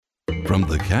from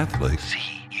the Catholic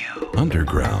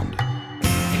Underground.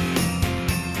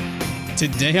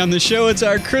 Today on the show, it's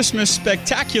our Christmas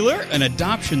Spectacular, an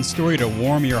adoption story to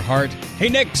warm your heart. Hey,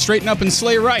 Nick, straighten up and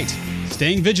slay right.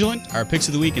 Staying vigilant, our picks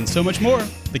of the week, and so much more.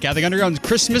 The Catholic Underground's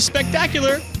Christmas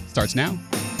Spectacular starts now.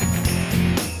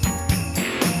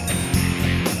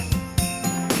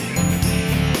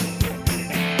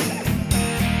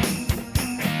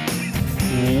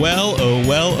 Well, oh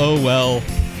well, oh well,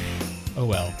 oh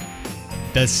well.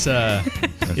 This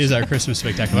is our Christmas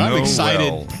Spectacular. I'm excited.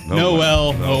 Oh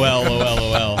well.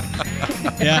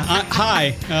 Yeah,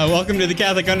 hi. Welcome to the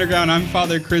Catholic Underground. I'm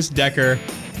Father Chris Decker,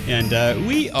 and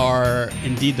we are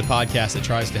indeed the podcast that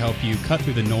tries to help you cut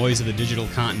through the noise of the digital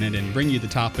continent and bring you the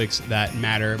topics that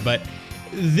matter. But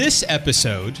this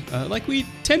episode, like we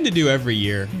tend to do every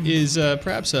year, is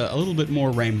perhaps a little bit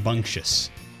more rambunctious.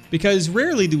 Because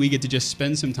rarely do we get to just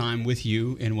spend some time with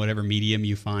you in whatever medium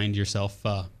you find yourself,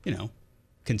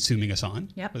 consuming us on,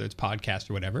 whether it's podcast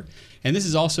or whatever. And this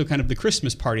is also kind of the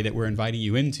Christmas party that we're inviting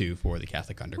you into for the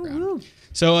Catholic Underground. Ooh.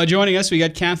 So joining us, we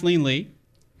got Kathleen Lee.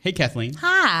 Hey, Kathleen.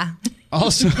 Hi.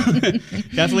 Also,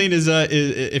 Kathleen is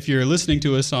if you're listening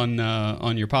to us on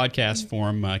your podcast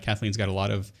form, Kathleen's got a lot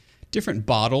of different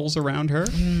bottles around her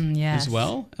yes. as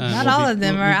well. Not all of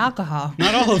them are alcohol.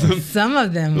 Not all of them. Some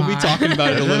of them We'll are. be talking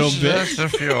about it a little bit. Just a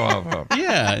few of them.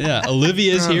 Yeah.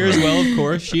 Olivia's here as well, of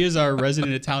course. She is our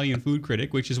resident Italian food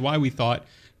critic, which is why we thought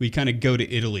we'd kind of go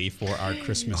to Italy for our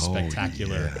Christmas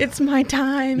spectacular. Yeah. It's my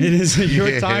time. It is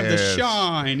your time to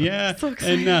shine, yeah. So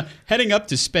excited. And heading up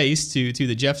to space to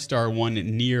the Jeff Star 1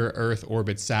 near Earth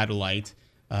orbit satellite.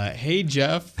 Hey,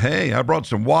 Jeff. Hey, I brought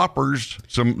some Whoppers,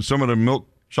 some of the milk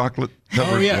chocolate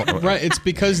covered. Oh, yeah, right. It's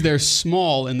because they're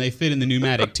small and they fit in the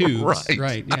pneumatic tubes.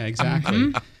 Right. Yeah,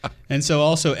 exactly. And so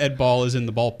also Ed Ball is in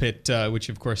the ball pit, which,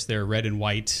 of course, they're red and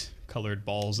white colored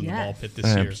balls in the ball pit this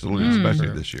year. Absolutely, especially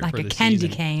this year. Like a candy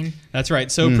cane. That's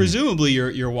right. So presumably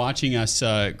you're watching us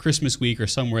Christmas week or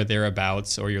somewhere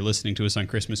thereabouts, or you're listening to us on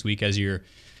Christmas week as you're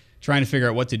trying to figure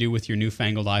out what to do with your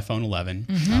newfangled iPhone 11,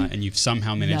 and you've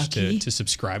somehow managed to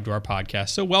subscribe to our podcast.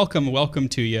 So welcome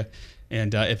to you.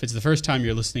 And if it's the first time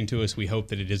you're listening to us, we hope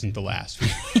that it isn't the last.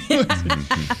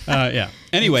 Yeah.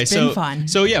 Anyway, it's been fun.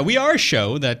 So yeah, we are a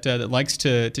show that likes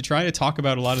to try to talk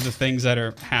about a lot of the things that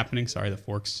are happening. Sorry, the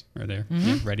forks are there,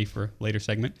 ready for a later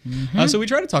segment. So we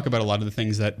try to talk about a lot of the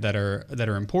things that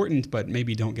are important, but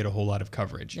maybe don't get a whole lot of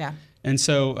coverage. Yeah. And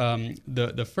so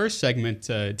the first segment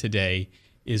today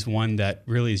is one that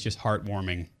really is just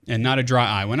heartwarming and not a dry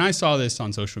eye. When I saw this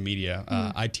on social media,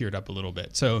 I teared up a little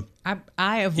bit. So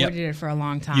I avoided it for a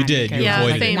long time. You did. You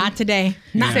avoided same. it. Not today.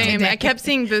 Not Same. today. I kept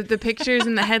seeing the pictures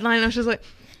and the headline. I was just like,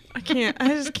 I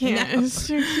just can't. No. It's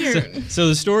too cute. So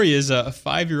the story is a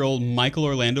 5-year-old Michael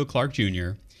Orlando Clark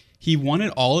Jr. He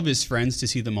wanted all of his friends to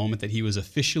see the moment that he was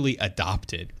officially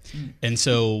adopted. And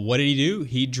so what did he do?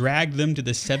 He dragged them to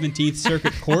the 17th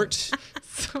Circuit Court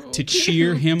to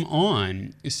cheer him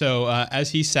on. So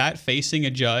as he sat facing a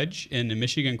judge in the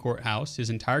Michigan courthouse, his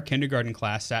entire kindergarten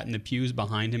class sat in the pews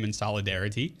behind him in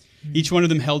solidarity. Each one of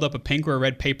them held up a pink or a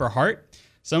red paper heart.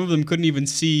 Some of them couldn't even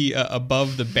see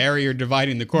above the barrier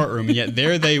dividing the courtroom, and yet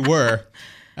there they were.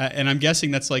 And I'm guessing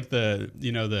that's like where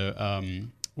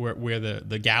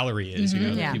the gallery is,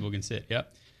 that people can sit.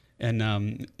 Yep.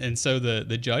 And so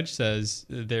the judge says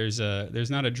there's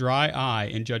not a dry eye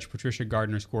in Judge Patricia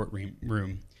Gardner's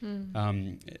courtroom.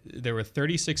 There were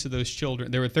 36 of those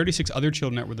children. There were 36 other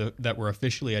children that were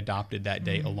officially adopted that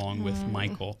day, along with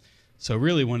Michael. So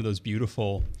really one of those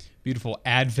beautiful, beautiful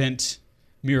Advent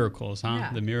miracles, huh?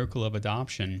 Yeah. The miracle of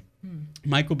adoption.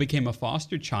 Michael became a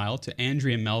foster child to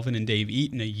Andrea Melvin and Dave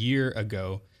Eaton a year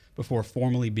ago before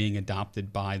formally being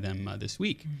adopted by them this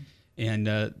week.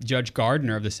 And Judge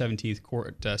Gardner of the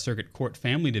 17th Circuit Court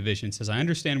Family Division says, I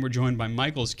understand we're joined by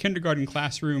Michael's kindergarten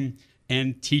classroom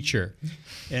and teacher.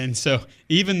 And so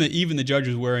even the judge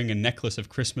was wearing a necklace of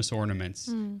Christmas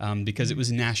ornaments because it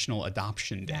was National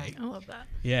Adoption Day. I love that.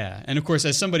 Yeah. And of course,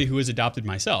 as somebody who has adopted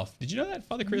myself, did you know that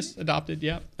Father Chris adopted?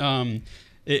 Yeah.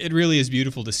 It really is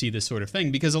beautiful to see this sort of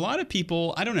thing because a lot of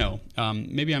people, I don't know,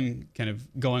 maybe I'm kind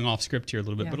of going off script here a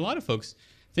little bit, but a lot of folks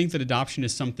think that adoption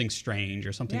is something strange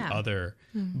or something other,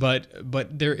 but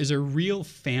there is a real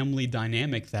family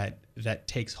dynamic that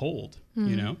takes hold,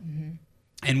 you know?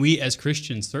 And we as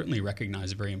Christians certainly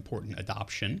recognize a very important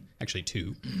adoption, actually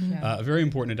two, a very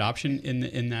important adoption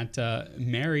in that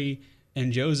Mary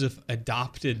and Joseph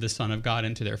adopted the Son of God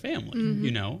into their family. You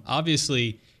know,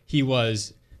 obviously he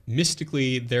was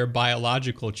mystically their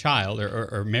biological child,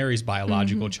 or Mary's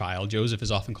biological child. Joseph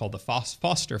is often called the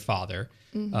foster father,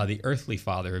 the earthly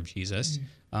father of Jesus.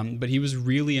 But he was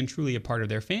really and truly a part of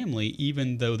their family,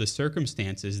 even though the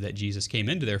circumstances that Jesus came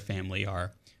into their family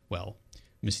are, well,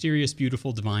 mysterious,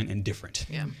 beautiful, divine, and different.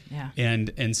 Yeah. Yeah.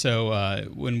 And so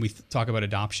when we talk about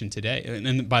adoption today,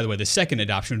 and by the way, the second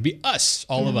adoption would be us,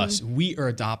 all of us. We are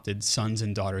adopted sons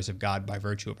and daughters of God by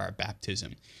virtue of our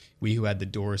baptism. We who had the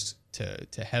doors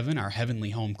to heaven, our heavenly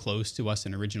home closed to us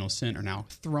in original sin, are now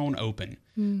thrown open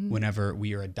whenever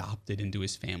we are adopted into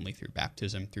his family through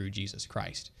baptism through Jesus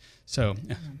Christ. So,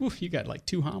 you got like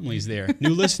 2 homilies there.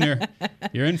 New listener,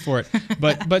 you're in for it.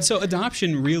 But so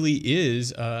adoption really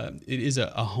is it is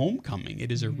a homecoming.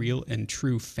 It is a real and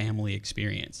true family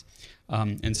experience.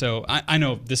 And so I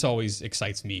know this always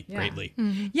excites me greatly.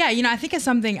 Yeah, I think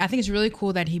it's really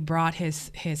cool that he brought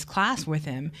his class with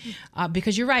him,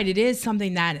 because you're right, it is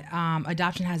something that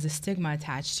adoption has a stigma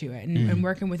attached to it. And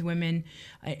working with women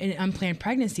in unplanned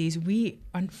pregnancies, we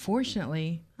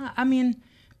unfortunately,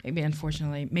 maybe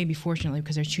fortunately,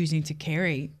 because they're choosing to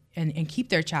carry and keep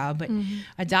their child, but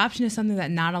adoption is something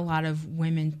that not a lot of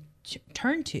women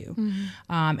turn to.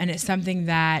 And it's something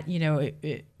that,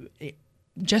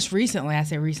 just recently, I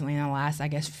say recently, in the last,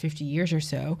 50 years or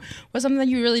so, was something that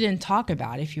you really didn't talk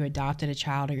about if you adopted a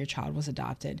child or your child was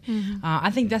adopted.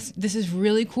 I think this is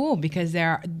really cool, because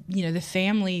what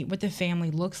the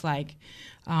family looks like,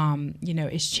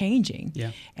 is changing.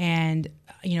 Yeah. And,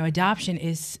 adoption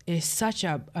is such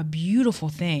a beautiful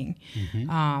thing.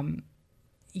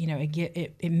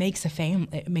 It makes a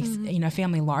family, a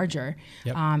family larger.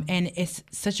 Yep. And it's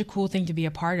such a cool thing to be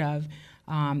a part of.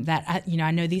 That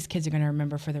I know these kids are going to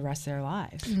remember for the rest of their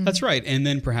lives. That's right, and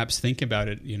then perhaps think about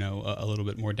it, a little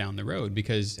bit more down the road,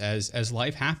 because as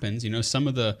life happens, some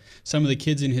of the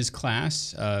kids in his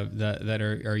class that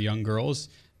are young girls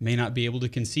may not be able to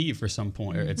conceive for some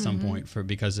point or at some point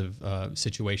because of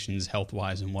situations health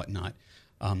wise and whatnot.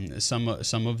 Some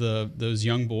of those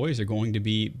young boys are going to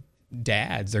be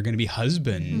dads. They're going to be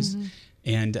husbands.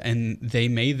 And they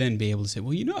may then be able to say,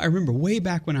 well, I remember way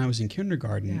back when I was in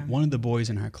kindergarten, one of the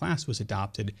boys in our class was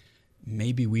adopted.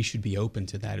 Maybe we should be open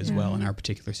to that as well in our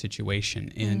particular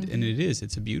situation. And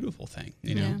it's a beautiful thing,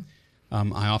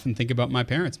 I often think about my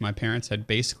parents. My parents had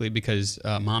basically, because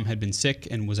mom had been sick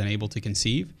and was unable to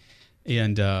conceive,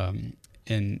 and they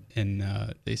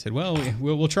said, well,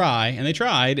 we'll try. And they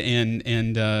tried,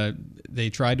 and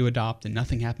they tried to adopt, and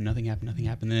nothing happened.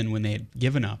 And then when they had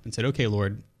given up and said, okay,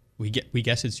 Lord, we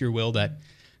guess it's your will that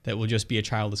we'll just be a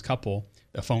childless couple,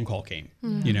 a phone call came,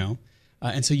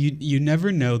 and so you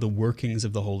never know the workings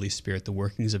of the Holy Spirit, the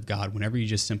workings of God, whenever you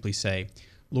just simply say,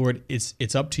 Lord,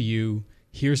 it's up to you.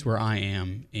 Here's where I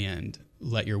am, and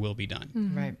let your will be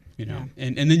done. Right.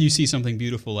 And then you see something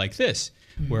beautiful like this,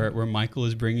 where Michael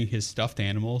is bringing his stuffed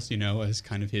animals, as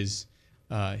kind of his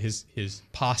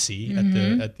posse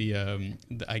at the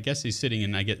I guess he's sitting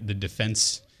in, the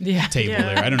defense table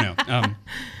there. I don't know.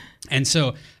 And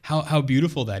so how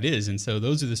beautiful that is. And so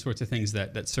those are the sorts of things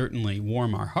that certainly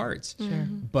warm our hearts. Sure.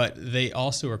 But they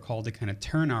also are called to kind of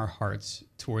turn our hearts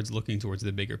looking towards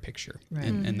the bigger picture. Right.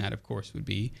 And that, of course, would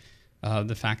be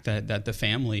the fact that the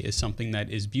family is something that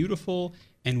is beautiful.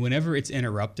 And whenever it's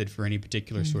interrupted for any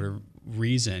particular sort of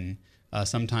reason,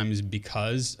 sometimes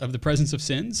because of the presence of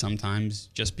sin, sometimes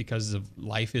just because of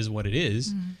life is what it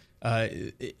is,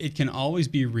 it can always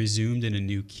be resumed in a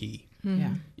new key.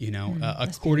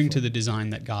 According to the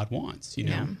design that God wants,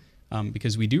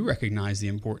 because we do recognize the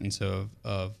importance of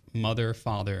mother,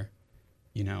 father,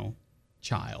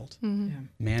 child,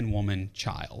 man, woman,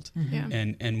 child.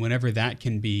 And whenever that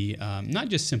can be not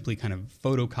just simply kind of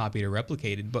photocopied or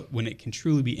replicated, but when it can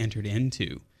truly be entered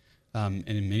into, and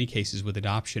in many cases with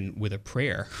adoption, with a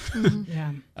prayer,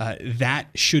 that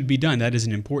should be done. That is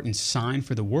an important sign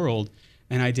for the world.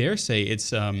 And I dare say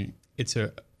it's a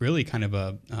really kind of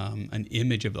an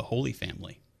image of the Holy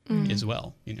Family as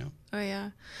well, Oh yeah.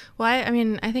 Well,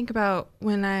 I think about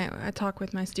when I talk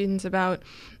with my students about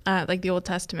like the Old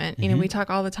Testament, we talk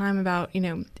all the time about,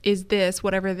 is this,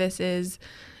 whatever this is,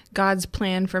 God's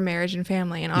plan for marriage and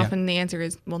family? And often the answer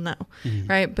is, well, no,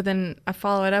 right? But then I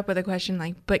follow it up with a question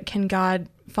like, but can God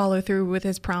follow through with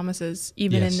his promises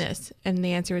even in this? And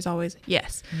the answer is always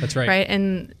yes. That's right. Right.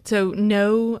 And so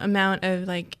no amount of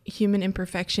like human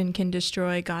imperfection can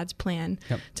destroy God's plan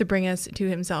to bring us to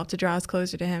himself, to draw us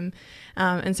closer to him.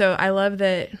 And so I love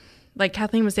that, like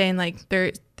Kathleen was saying, like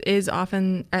is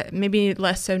often, maybe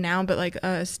less so now, but like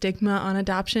a stigma on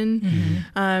adoption.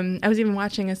 I was even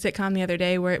watching a sitcom the other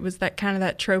day where it was that kind of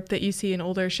that trope that you see in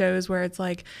older shows where it's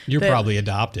like you're probably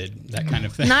adopted, that kind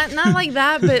of thing. Not like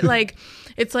that, but like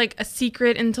it's like a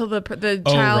secret until the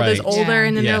child is older,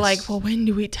 and then they're like, well, when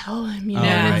do we tell him? You know,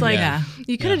 and it's like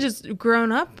you could have just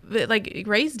grown up, like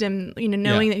raised him, you know,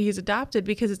 knowing that he's adopted,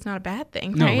 because it's not a bad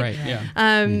thing, right? No, right, yeah.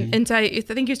 And so I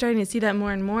think you're starting to see that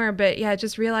more and more. But yeah,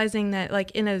 just realizing that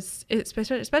like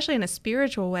especially in a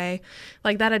spiritual way,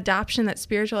 like that adoption, that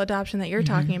spiritual adoption that you're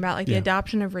talking about, like the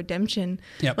adoption of redemption,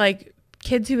 like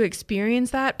kids who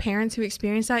experience that, parents who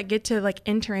experience that, get to like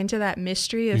enter into that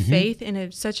mystery of faith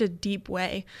in such a deep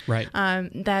way, right?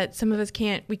 That some of us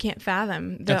can't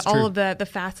fathom all of the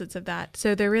facets of that.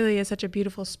 So there really is such a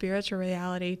beautiful spiritual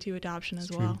reality to adoption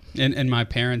as well. And my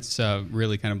parents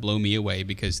really kind of blow me away,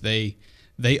 because they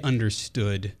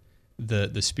understood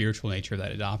the spiritual nature of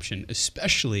that adoption,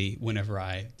 especially whenever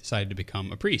I decided to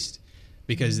become a priest.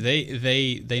 Because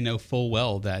they know full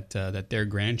well that their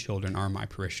grandchildren are my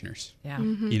parishioners. Yeah.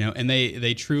 You know, and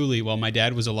they truly, while my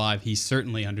dad was alive, he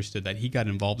certainly understood that. He got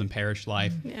involved in parish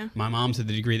life. Yeah. My mom, to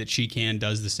the degree that she can,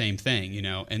 does the same thing, you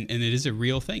know, and it is a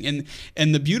real thing.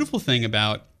 And the beautiful thing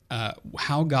about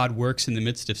how God works in the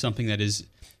midst of something that is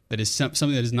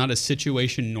something that is not a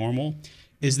situation normal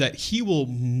is that he will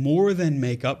more than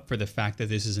make up for the fact that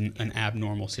this is an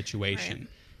abnormal situation. Right.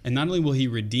 And not only will he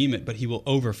redeem it, but he will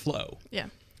overflow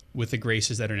with the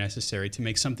graces that are necessary to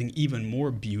make something even more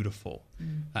beautiful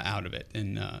out of it.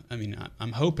 And I mean,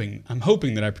 I'm hoping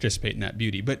that I participate in that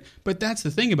beauty. But that's the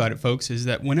thing about it, folks, is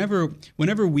that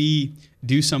whenever we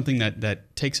do something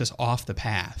that takes us off the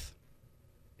path,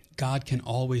 God can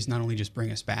always not only just bring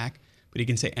us back, but he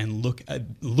can say, and look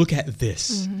at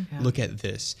this, look at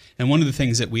this. And one of the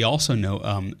things that we also know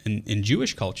in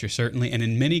Jewish culture, certainly, and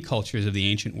in many cultures of the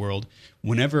ancient world,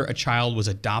 whenever a child was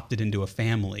adopted into a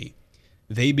family,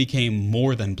 they became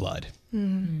more than blood,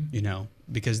 you know,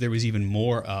 because there was even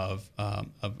more of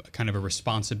kind of a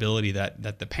responsibility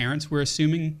that the parents were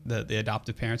assuming, the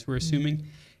adoptive parents were assuming.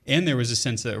 And there was a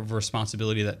sense of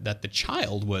responsibility that the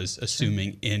child was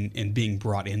assuming in being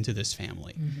brought into this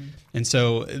family. And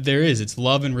so it's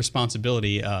love and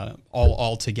responsibility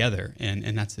all together.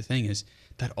 And that's the thing, is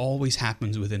that always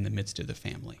happens within the midst of the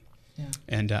family. Yeah.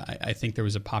 And I think there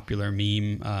was a popular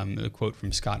meme, a quote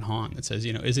from Scott Hahn that says,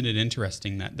 you know, isn't it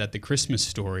interesting that the Christmas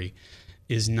story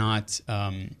is not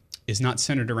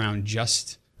centered around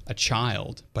just a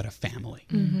child, but a family.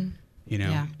 You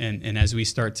know, and as we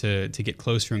start to get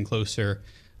closer and closer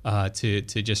to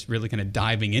just really kind of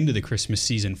diving into the Christmas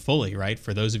season fully, right?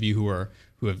 For those of you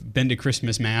who have been to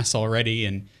Christmas Mass already,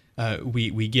 and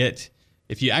we get,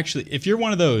 if you're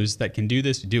one of those that can do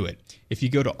this, do it. If you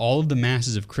go to all of the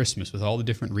Masses of Christmas with all the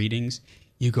different readings,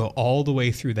 you go all the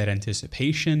way through that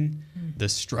anticipation, the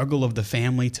struggle of the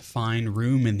family to find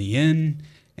room in the inn,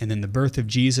 and then the birth of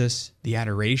Jesus, the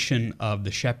adoration of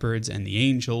the shepherds and the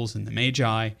angels and the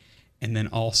magi. And then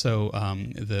also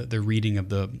the reading of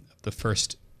the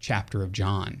first chapter of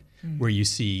John, where you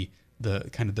see the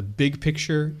kind of the big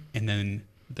picture and then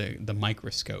the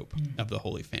microscope of the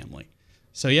Holy Family.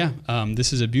 So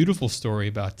this is a beautiful story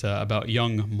about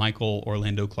young Michael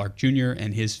Orlando Clark Jr.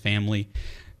 and his family.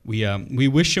 We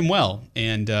wish him well,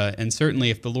 and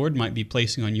certainly if the Lord might be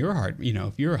placing on your heart, you know,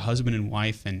 if you're a husband and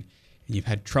wife and you've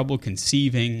had trouble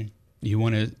conceiving, you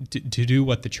want to do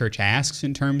what the church asks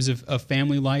in terms of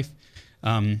family life.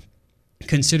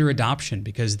 Consider adoption,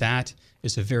 because that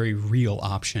is a very real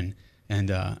option. And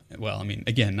well, I mean,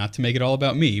 again, not to make it all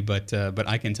about me, but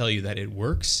I can tell you that it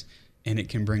works, and it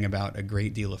can bring about a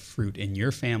great deal of fruit in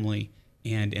your family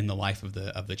and in the life of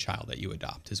the child that you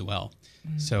adopt as well.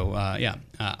 So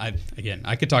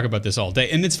I could talk about this all day,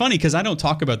 and it's funny because I don't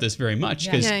talk about this very much.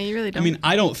 Yeah, you really don't. I mean,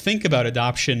 I don't think about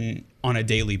adoption on a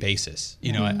daily basis.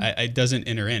 You know, it doesn't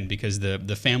enter in, because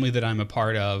the family that I'm a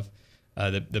part of,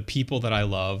 the people that I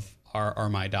love are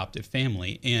my adoptive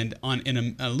family. And I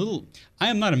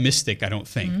am not a mystic, I don't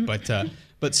think,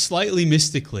 but slightly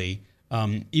mystically,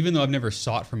 even though I've never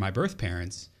sought for my birth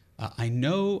parents, I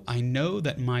know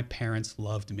that my parents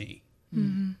loved me,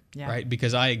 right?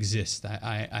 Because I exist,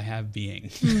 I have being.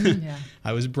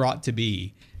 I was brought to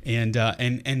be. And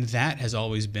that has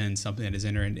always been something that has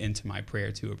entered into my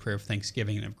prayer too, a prayer of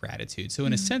thanksgiving and of gratitude. So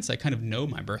in a sense, I kind of know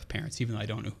my birth parents, even though I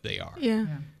don't know who they are. Yeah.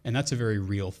 And that's a very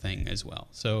real thing as well.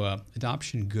 So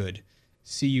adoption, good.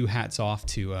 See you, hats off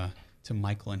to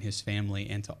Michael and his family,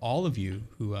 and to all of you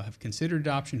who have considered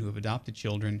adoption, who have adopted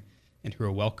children, and who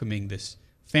are welcoming this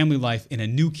family life in a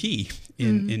new key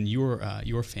in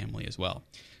your family as well.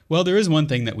 Well, there is one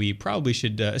thing that we probably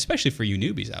should, especially for you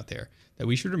newbies out there, that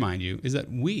we should remind you is that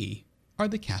we are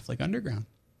the Catholic Underground.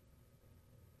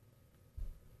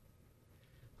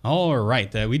 All right,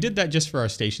 we did that just for our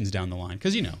stations down the line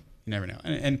because you never know,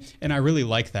 and I really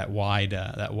like that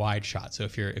wide shot. So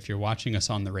if you're watching us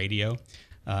on the radio,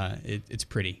 it's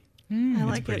pretty. I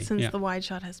like it since the wide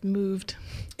shot has moved.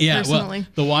 Yeah, personally. Well,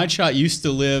 the wide shot used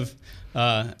to live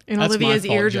in Olivia's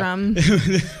eardrum.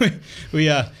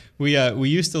 We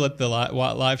used to let the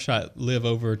live shot live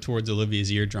over towards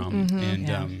Olivia's eardrum, and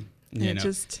now you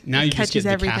just get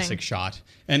the classic shot.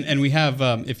 And we have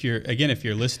if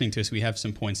you're listening to us, we have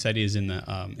some poinsettias in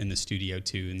the studio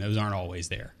too, and those aren't always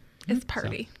there. It's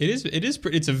party. So it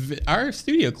is. Our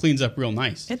studio cleans up real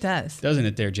nice. It does, doesn't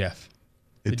it, there, Jeff?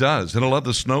 It does. And I love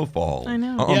the snowfall. I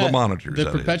know. On the monitors. The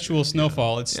perpetual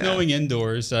snowfall. It's snowing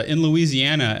indoors. In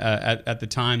Louisiana, at the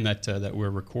time that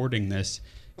we're recording this,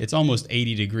 it's almost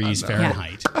 80 degrees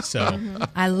Fahrenheit. So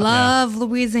I love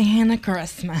Louisiana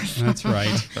Christmas. That's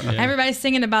right. Yeah. Everybody's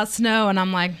singing about snow, and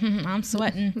I'm like, I'm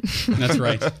sweating. That's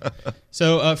right.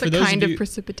 So for those kind of you, of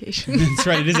precipitation. That's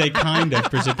right. It is a kind of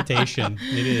precipitation.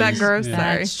 It is. That gross? Yeah.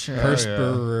 Sorry. That's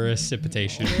true.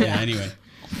 Precipitation. Yeah. Anyway.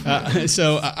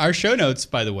 So our show notes,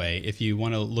 by the way, if you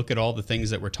want to look at all the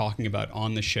things that we're talking about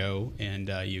on the show, and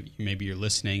maybe you're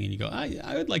listening and you go,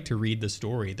 I would like to read the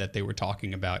story that they were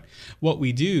talking about. What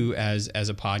we do as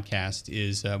a podcast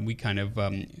is we kind of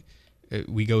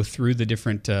we go through the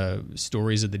different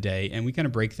stories of the day, and we kind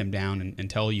of break them down and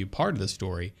tell you part of the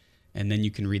story, and then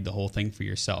you can read the whole thing for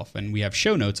yourself. And we have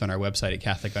show notes on our website at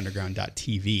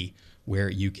catholicunderground.tv where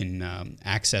you can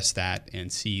access that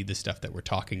and see the stuff that we're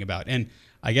talking about. And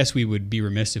I guess we would be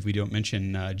remiss if we don't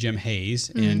mention Jim Hayes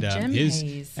and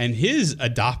his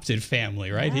adopted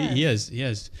family, right? Yes. He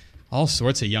has all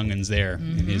sorts of young'uns there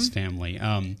in his family.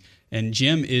 And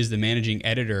Jim is the managing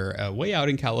editor way out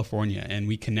in California, and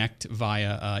we connect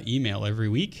via email every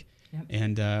week. Yep.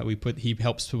 And he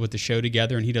helps put the show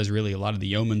together, and he does really a lot of the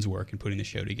yeoman's work in putting the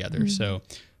show together. So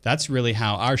that's really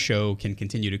how our show can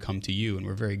continue to come to you, and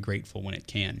we're very grateful when it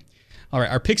can. All right,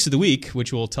 our picks of the week,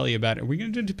 which we'll tell you about. Are we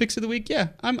going to do picks of the week? Yeah,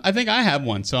 I think I have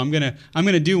one, so I'm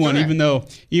gonna do one, even though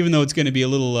it's going to be a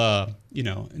little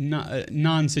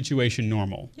non-situation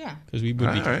normal. Yeah, because we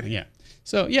would be yeah.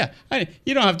 So yeah,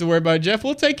 you don't have to worry about it, Jeff.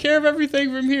 We'll take care of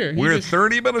everything from here. We're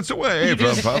 30 minutes away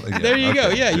from. There you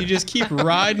go. Yeah, you just keep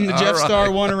riding the Jeff Star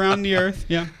one around the earth.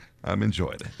 Yeah, I'm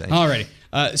enjoying it. Thank you. All righty.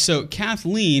 So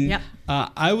Kathleen,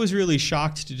 I was really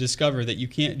shocked to discover that you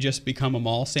can't just become a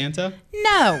mall Santa.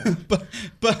 No.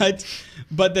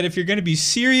 but that if you're going to be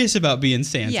serious about being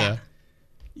Santa,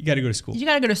 you got to go to school. You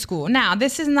got to go to school. Now,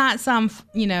 this is not some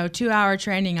 2-hour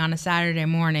training on a Saturday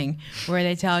morning where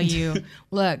they tell you,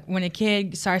 look, when a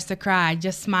kid starts to cry,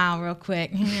 just smile real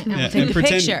quick and take a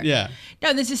picture. Yeah.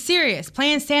 No, this is serious.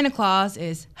 Playing Santa Claus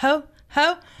is holy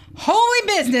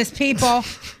business, people.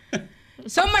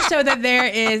 So much so that there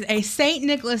is a St.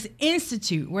 Nicholas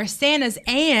Institute where Santas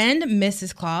and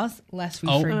Mrs. Claus, lest we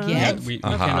forget, we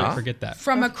cannot forget that,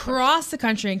 from across the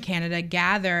country and Canada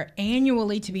gather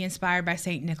annually to be inspired by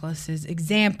St. Nicholas's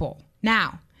example.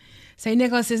 Now, St.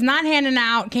 Nicholas is not handing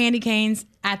out candy canes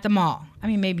at the mall. I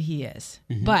mean, maybe he is.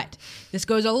 But this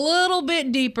goes a little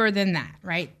bit deeper than that,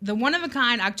 right? The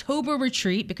one-of-a-kind October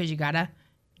retreat, because you got to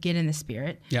get in the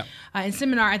spirit. Yeah. And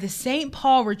seminar at the St.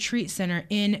 Paul Retreat Center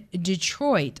in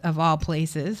Detroit, of all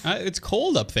places. It's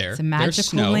cold up there. It's a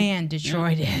magical land,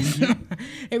 Detroit is.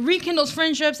 It rekindles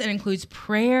friendships and includes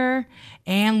prayer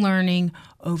and learning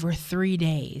over 3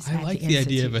 days. I like the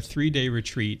idea of a 3-day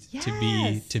retreat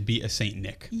to be a Saint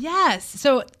Nick. Yes.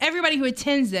 So everybody who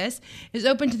attends this is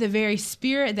open to the very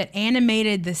spirit that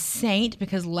animated the saint,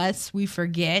 because lest we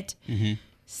forget,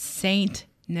 Saint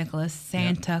Nicholas,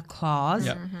 Santa Claus,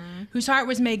 whose heart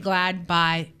was made glad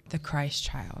by the Christ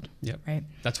child. Yep. Right.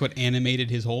 That's what animated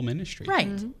his whole ministry. Right.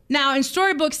 Now, in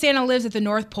storybooks, Santa lives at the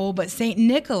North Pole, but St.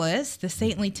 Nicholas, the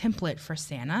saintly template for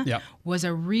Santa, was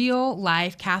a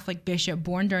real-life Catholic bishop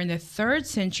born during the 3rd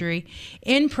century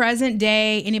in present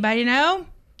day. Anybody know?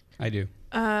 I do.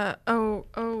 Don't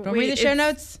read the show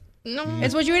notes? No.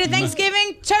 It's what you eat at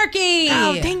Thanksgiving? Turkey!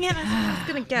 Oh, dang it. I was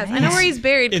going to guess. I know where he's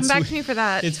buried. Come back to me for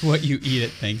that. It's what you eat at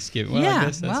Thanksgiving. Well, I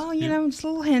guess that's, just a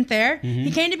little hint there.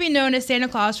 He came to be known as Santa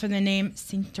Claus from the name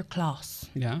Sinterklaas.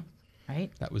 Yeah.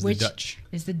 Right? That was the Dutch.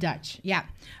 Is the Dutch, yeah.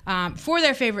 For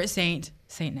their favorite saint,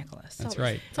 St. Nicholas. That's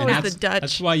right. It's always the Dutch.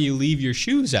 That's why you leave your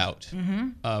shoes out.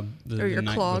 Or your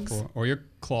clogs. Or your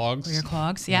clogs. Or your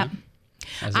clogs, yeah.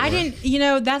 I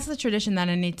didn't, that's the tradition that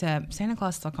I need to. Santa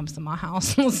Claus still comes to my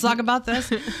house. Let's talk about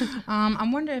this. I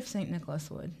wonder if St.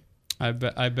 Nicholas would.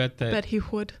 I bet that. Bet he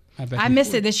would. I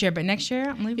missed it this year, but next year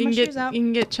I'm leaving my shoes out. You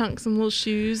can get Chunk some little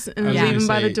shoes and I was leave gonna him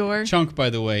by say, the door. Chunk, by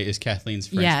the way, is Kathleen's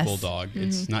French Yes. bulldog.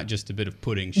 It's not just a bit of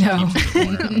pudding. She No. keeps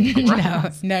in the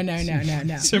corner. No.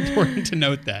 It's important to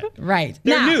note that. Right.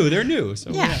 They're Now, new.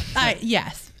 So Yeah.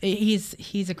 Yes.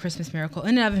 He's a Christmas miracle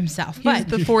in and of himself. He's But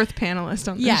the fourth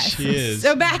panelist on this yes. show. She is.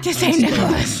 So back to St.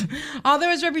 Nicholas. Although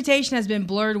his reputation has been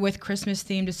blurred with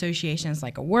Christmas-themed associations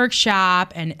like a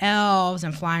workshop and elves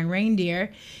and flying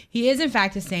reindeer, he is in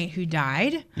fact a saint who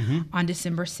died on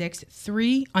December 6th,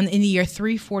 in the year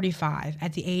 345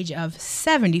 at the age of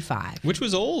 75. Which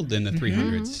was old in the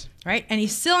 300s. Right? And he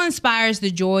still inspires the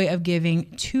joy of giving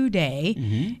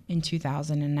today in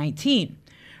 2019.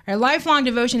 Our lifelong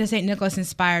devotion to St. Nicholas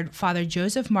inspired Father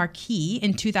Joseph Marquis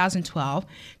in 2012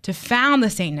 to found the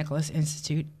St. Nicholas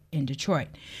Institute in Detroit.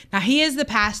 Now, he is the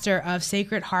pastor of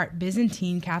Sacred Heart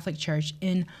Byzantine Catholic Church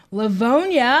in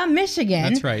Livonia, Michigan.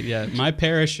 That's right. Yeah, my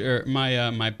parish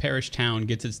my parish town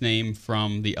gets its name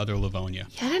from the other Livonia.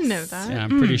 I didn't know that. Yeah,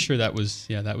 I'm pretty sure that was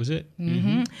it.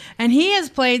 And he has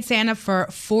played Santa for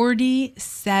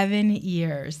 47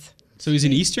 years. So he's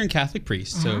an Eastern Catholic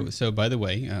priest. So by the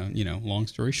way, long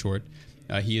story short,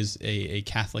 he is a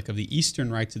Catholic of the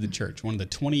Eastern Rites of the Church, one of the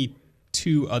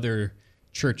 22 other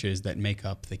churches that make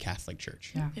up the Catholic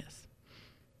Church. Yeah. Yes.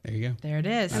 There you go. There it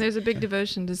is. And there's a big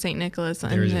devotion to St. Nicholas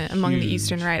huge- among the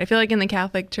Eastern Rite. I feel like in the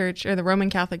Catholic Church or the Roman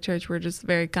Catholic Church, we're just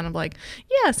very kind of like,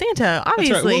 yeah, Santa,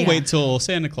 obviously. That's right. We'll wait till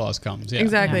Santa Claus comes. Yeah.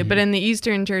 Exactly. Yeah. But in the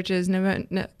Eastern churches,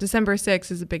 December 6th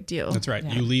is a big deal. That's right.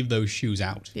 Yeah. You leave those shoes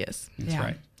out. Yes. That's Yeah.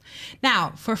 right.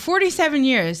 Now, for 47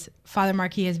 years, Father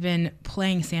Marquis has been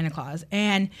playing Santa Claus,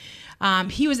 and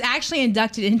he was actually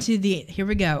inducted into the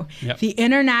the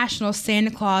International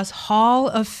Santa Claus Hall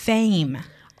of Fame.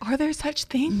 Are there such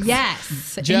things?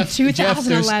 Yes, Jeff, in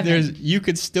 2011. there's you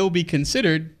could still be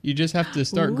considered. You just have to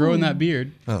start growing that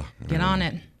beard. Oh, Get on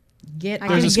it. Get on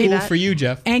There's it. a school that. for you,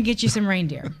 Jeff. And get you some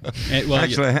reindeer.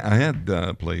 actually, I had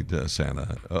played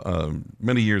Santa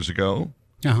many years ago.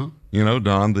 Uh-huh.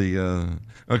 Don the,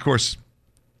 of course,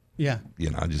 Yeah.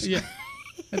 I just Yeah.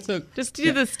 That's a Just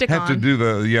do the stick have on. to do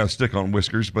the stick on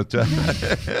whiskers, but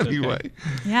anyway.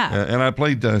 Yeah. And I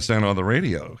played Santa on the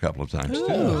radio a couple of times too.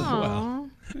 Aw.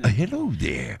 Hello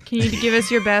there. Can you give us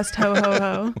your best ho ho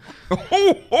ho? That's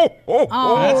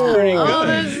pretty good. Oh,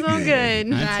 that's so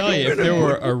good. I tell you, if there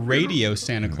were a radio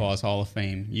Santa Claus Hall of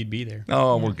Fame, you'd be there.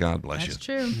 Oh, well, God bless That's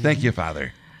you. true. Thank you,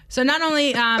 Father. So not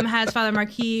only has Father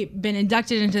Marquis been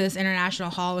inducted into this International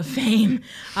Hall of Fame,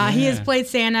 he has played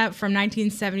Santa from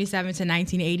 1977 to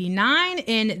 1989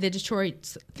 in the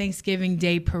Detroit Thanksgiving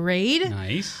Day Parade.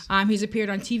 Nice. He's appeared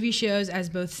on TV shows as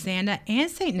both Santa and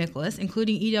St. Nicholas,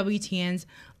 including EWTN's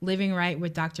Living Right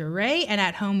with Dr. Ray and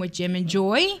At Home with Jim and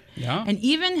Joy. Yeah. And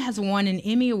even has won an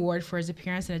Emmy Award for his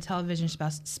appearance in a television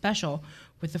special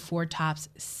with the Four Tops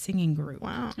singing group.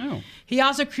 Wow. Oh. He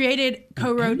also created,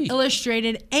 co-wrote, Emmy.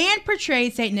 illustrated, and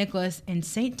portrayed St. Nicholas in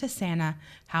Saint to Santa,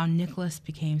 How Nicholas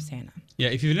Became Santa. Yeah,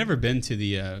 if you've never been to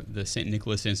the St.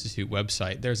 Nicholas Institute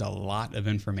website, there's a lot of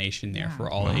information there for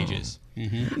all ages.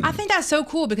 Mm-hmm. I think that's so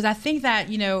cool because I think that,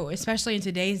 especially in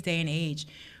today's day and age,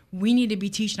 we need to be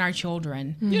teaching our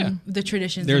children the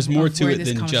traditions. There's of more of to where it this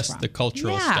than comes just from. the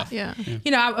cultural stuff. Yeah.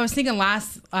 I was thinking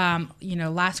last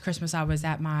Christmas I was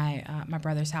at my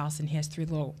brother's house and he has three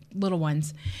little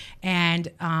ones, and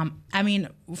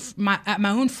at my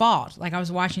own fault, like I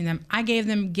was watching them, I gave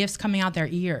them gifts coming out their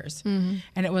ears, and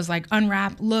it was like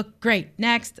unwrap, look great,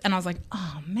 next, and I was like,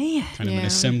 oh man, Kind of an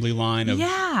assembly line of, of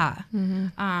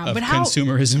of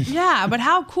consumerism. Yeah, but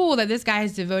how cool that this guy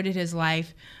has devoted his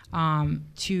life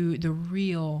to the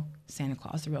real Santa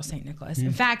Claus, the real St. Nicholas.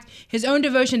 In fact, his own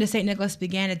devotion to St. Nicholas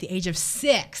began at the age of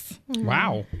 6.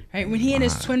 Wow. Right, when he and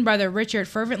his twin brother Richard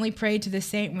fervently prayed to the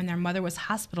saint when their mother was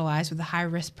hospitalized with a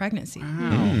high-risk pregnancy.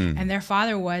 And their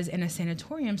father was in a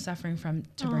sanatorium suffering from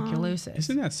tuberculosis.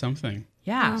 Isn't that something?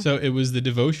 Yeah. So it was the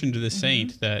devotion to the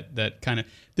saint that kind of,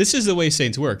 this is the way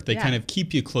saints work. They Yeah. kind of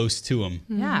keep you close to them.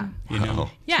 Yeah. You know,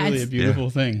 Wow. Yeah, it's really it's- a beautiful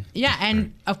thing. Yeah,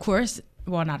 and of course,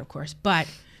 well, not of course, but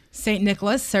St.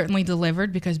 Nicholas certainly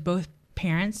delivered because both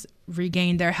parents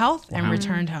regained their health and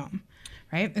returned home.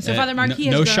 Right? And so Father Marquis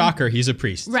has no grown, shocker, he's a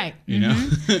priest. Right. You know?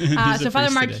 He's a So Father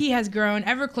priest Marquis today. has grown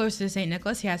ever closer to St.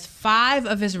 Nicholas. He has 5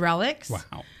 of his relics. Wow.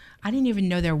 I didn't even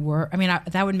know there were. I mean,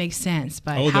 that would make sense,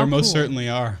 but Oh, how there most cool. certainly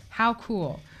are. How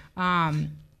cool.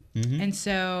 And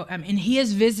so, and he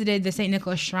has visited the St.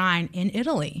 Nicholas Shrine in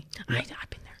Italy. I've been there.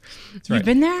 That's You've right.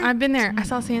 been there? I've been there. I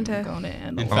saw Santa.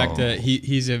 In fact,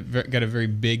 he's got a very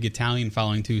big Italian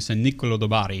following too, San Niccolo de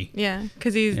Bari. Yeah,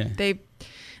 because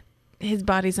his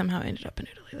body somehow ended up in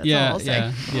Italy. That's all I'll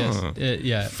say. Yes,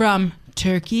 yeah. From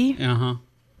Turkey.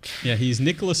 Yeah, he's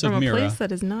Nicholas of From a Myra. place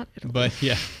that is not Italy. But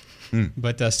yeah.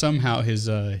 But somehow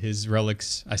his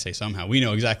relics, I say somehow, we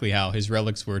know exactly how, his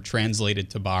relics were translated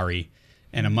to Bari,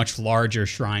 and a much larger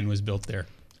shrine was built there.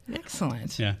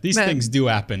 Excellent. Yeah, these things do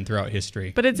happen throughout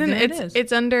history. But it's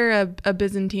under a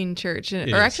Byzantine church,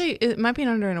 actually it might be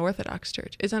under an Orthodox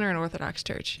church. It's under an Orthodox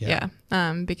church. Yeah.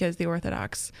 Because the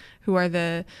Orthodox, who are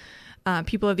the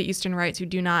people of the Eastern rites who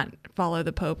do not follow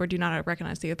the Pope or do not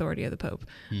recognize the authority of the Pope,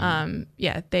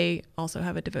 they also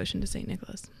have a devotion to Saint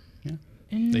Nicholas. Yeah.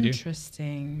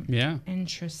 Interesting. Yeah.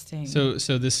 Interesting. So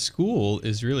this school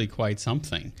is really quite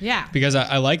something. Yeah. Because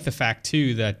I like the fact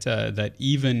too that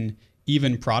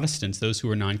even Protestants, those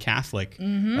who are non-Catholic,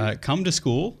 come to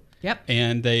school. Yep.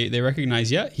 And they recognize,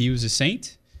 he was a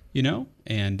saint,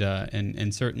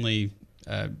 and certainly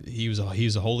he was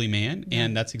a holy man,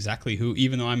 and that's exactly who.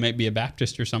 Even though I might be a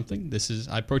Baptist or something,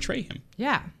 I portray him.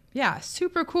 Yeah. Yeah,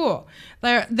 super cool.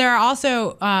 There are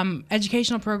also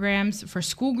educational programs for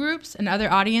school groups and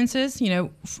other audiences,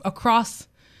 across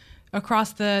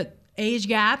the age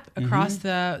gap, across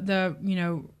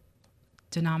the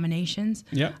denominations.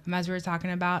 Yeah. As we were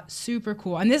talking about, super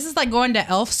cool. And this is like going to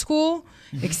elf school,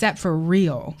 except for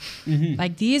real.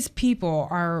 Like these people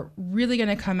are really going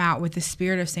to come out with the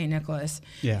spirit of St. Nicholas,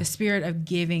 the spirit of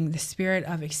giving, the spirit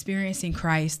of experiencing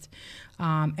Christ.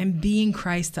 And being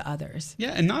Christ to others.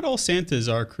 Yeah, and not all Santas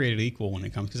are created equal when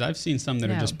it comes, because I've seen some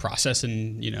that are just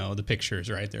processing, the pictures,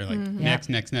 right? They're like next,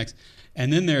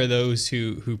 and then there are those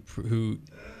who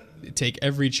take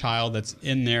every child that's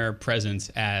in their presence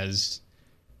as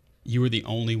you are the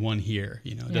only one here.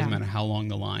 It doesn't matter how long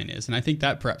the line is, and I think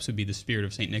that perhaps would be the spirit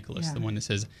of Saint Nicholas, the one that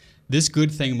says, this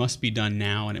good thing must be done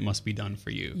now, and it must be done for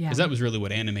you, because that was really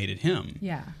what animated him.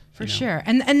 Yeah. For sure.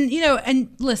 And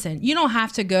listen, you don't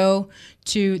have to go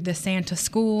to the Santa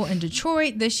school in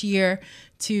Detroit this year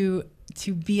to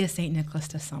be a St. Nicholas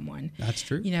to someone. That's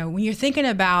true. When you're thinking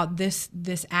about this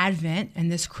Advent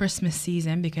and this Christmas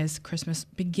season, because Christmas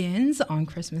begins on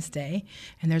Christmas Day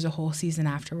and there's a whole season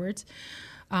afterwards,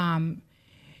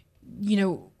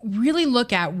 really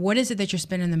look at what is it that you're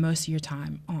spending the most of your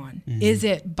time on. Is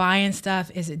it buying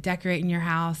stuff? Is it decorating your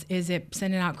house? Is it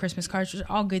sending out Christmas cards? Those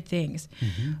are all good things.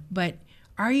 But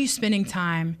are you spending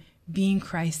time being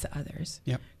Christ to others?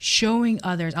 Yep. Showing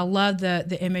others. I love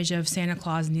the image of Santa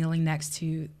Claus kneeling next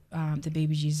to the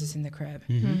baby Jesus in the crib.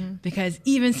 Because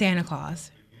even Santa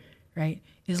Claus, right,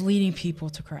 is leading people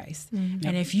to Christ.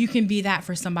 And if you can be that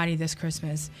for somebody this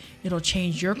Christmas, it'll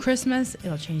change your Christmas,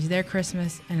 it'll change their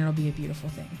Christmas, and it'll be a beautiful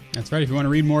thing. That's right. If you want to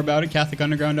read more about it,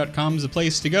 CatholicUnderground.com is the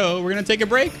place to go. We're going to take a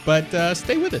break, but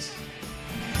stay with us.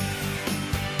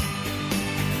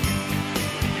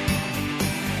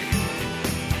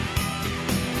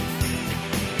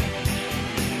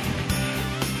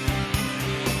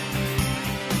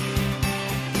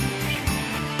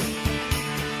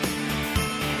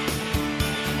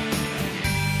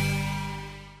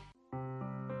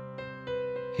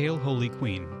 Hail, Holy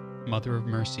Queen, Mother of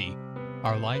Mercy,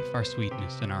 our life, our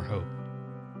sweetness, and our hope.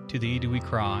 To thee do we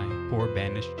cry, poor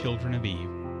banished children of Eve.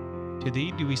 To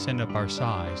thee do we send up our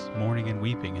sighs, mourning and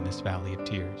weeping in this valley of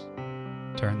tears.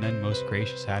 Turn then, most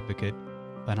gracious Advocate,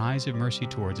 thine eyes of mercy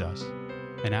towards us,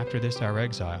 and after this our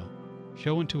exile,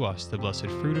 show unto us the blessed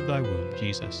fruit of thy womb,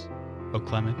 Jesus. O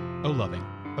clement, O loving,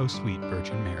 O sweet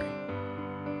Virgin Mary.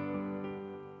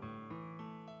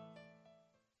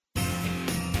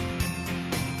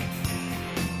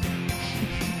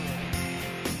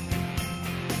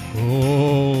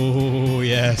 Oh,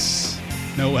 yes.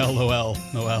 Noel.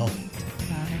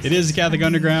 It is Catholic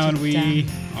Underground. We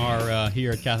are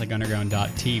here at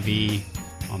CatholicUnderground.tv,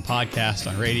 on podcast,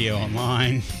 on radio,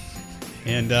 online.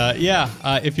 And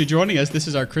if you're joining us, this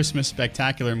is our Christmas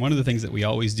Spectacular. And one of the things that we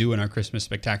always do in our Christmas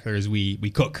Spectacular is we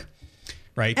cook.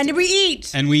 Right. And we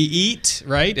eat.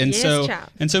 Right. And yes,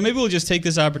 so maybe we'll just take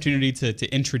this opportunity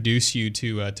to introduce you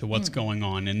to what's going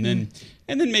on, and then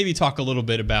maybe talk a little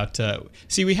bit about.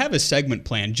 We have a segment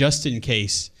plan just in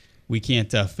case we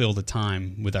can't fill the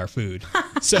time with our food.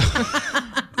 So,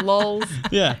 lulz.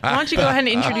 Yeah. Why don't you go ahead and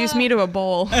introduce me to a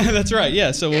bowl? That's right.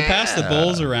 Yeah. So we'll pass the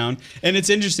bowls around, and it's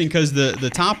interesting because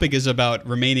the topic is about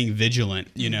remaining vigilant.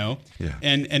 Yeah.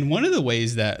 And one of the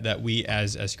ways that we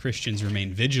as Christians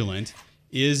remain vigilant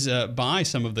is by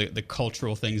some of the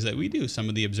cultural things that we do, some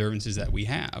of the observances that we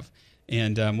have.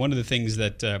 And one of the things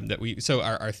that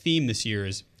our theme this year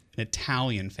is an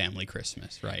Italian family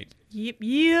Christmas, right?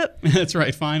 Yep. That's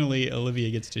right. Finally, Olivia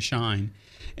gets to shine.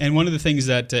 And one of the things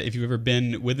that if you've ever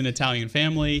been with an Italian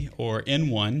family or in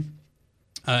one,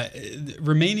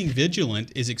 remaining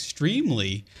vigilant is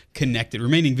extremely connected.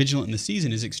 Remaining vigilant in the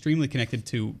season is extremely connected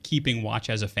to keeping watch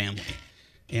as a family,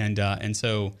 and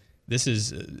so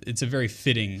it's a very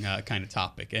fitting kind of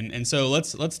topic. And so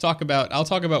let's talk about. I'll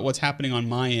talk about what's happening on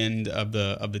my end of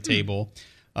the table.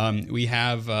 We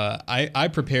have I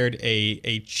prepared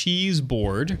a cheese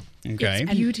board. Okay,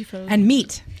 It's beautiful. And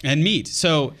meat. And meat.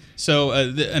 So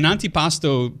an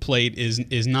antipasto plate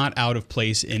is not out of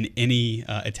place in any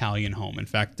Italian home. In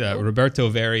fact, Roberto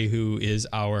Veri, who is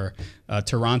our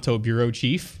Toronto bureau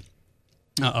chief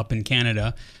up in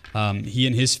Canada, he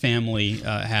and his family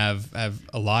have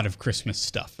a lot of Christmas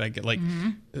stuff.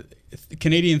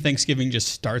 Canadian Thanksgiving just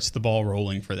starts the ball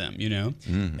rolling for them,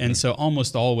 Mm-hmm. And so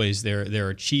almost always there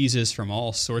are cheeses from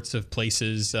all sorts of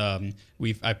places.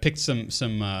 I picked some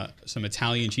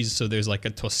Italian cheeses. So there's like a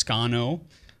Toscano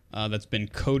that's been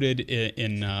coated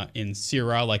in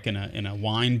Syrah, like in a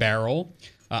wine barrel.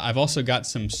 I've also got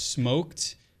some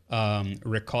smoked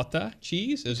ricotta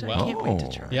cheese as well. I can't wait to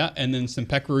try. Yeah, and then some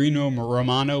pecorino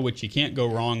romano, which you can't go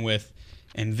wrong with,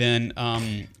 and then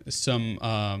some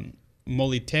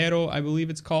molitero, I believe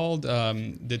it's called,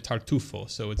 the tartufo.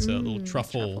 So it's a little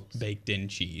truffle baked in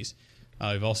cheese.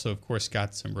 We've also, of course,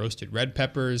 got some roasted red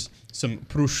peppers, some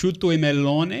prosciutto e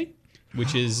melone,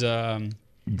 which is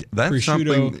that's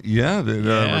prosciutto. something,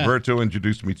 that Roberto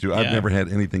introduced me to. I've Yeah. never had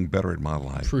anything better in my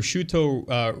life.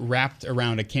 prosciutto wrapped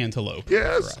around a cantaloupe.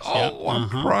 Yes. for us. Oh, I'm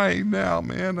crying now,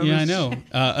 man. Yeah, I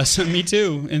know. So me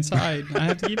too, inside. I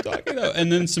have to keep talking, though.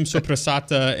 And then some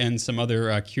soppressata and some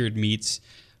other cured meats.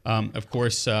 Of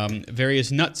course,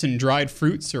 various nuts and dried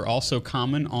fruits are also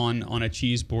common on a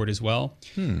cheese board as well.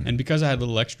 And because I had a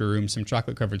little extra room, some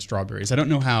chocolate-covered strawberries. I don't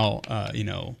know how,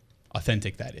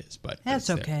 authentic that is, but That's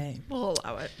it's there. okay. We'll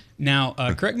allow it. Now,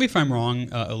 correct me if I'm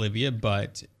wrong, Olivia,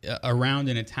 but around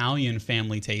an Italian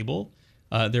family table,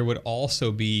 there would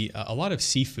also be a lot of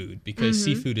seafood, because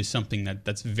seafood is something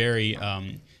that's very,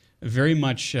 very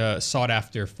much sought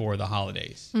after for the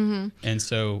holidays. And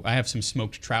so I have some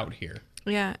smoked trout here.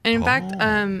 Yeah. And in fact,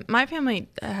 my family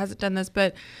hasn't done this,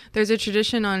 but there's a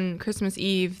tradition on Christmas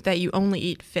Eve that you only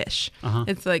eat fish.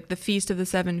 It's like the Feast of the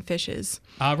Seven Fishes.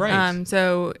 Right.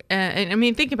 So, and I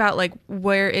mean, think about like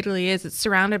where Italy is. It's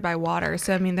surrounded by water.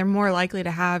 So, I mean, they're more likely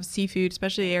to have seafood,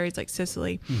 especially areas like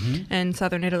Sicily and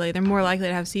southern Italy. They're more likely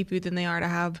to have seafood than they are to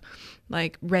have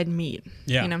like red meat.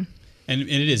 Yeah. You know? And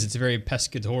it is. It's a very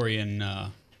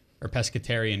pescatarian or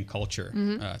pescatarian culture,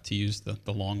 to use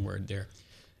the long word there.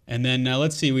 And then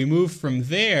let's see, we move from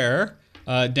there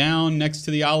down next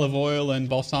to the olive oil and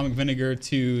balsamic vinegar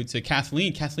to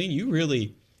Kathleen.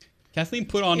 Kathleen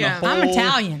put on the whole... I'm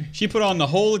Italian. She put on the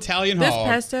whole Italian This hog.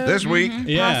 pesto. This week.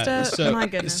 Yeah. Pasta, my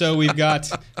goodness. So we've got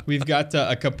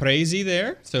a caprese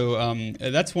there. So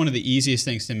that's one of the easiest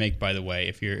things to make, by the way.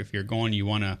 If you're going, you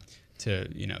want to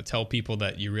tell people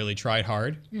that you really tried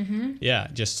hard. Yeah,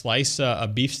 just slice a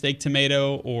beefsteak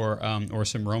tomato or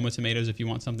some Roma tomatoes if you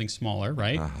want something smaller,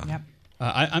 right? Yep.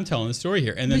 I'm telling the story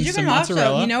here, and then But you some can mozzarella.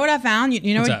 also, you know what I found?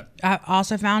 You know What's what I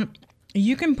also found?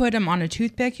 You can put them on a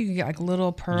toothpick. You can get like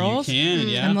little pearls. You can,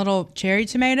 yeah. And little cherry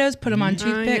tomatoes. Put them on a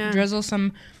toothpick. yeah. Drizzle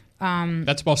some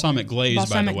That's balsamic glaze,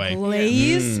 balsamic by the way.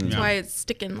 glaze, That's Yeah. why it's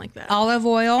sticking like that. olive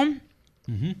oil,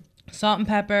 salt and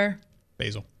pepper,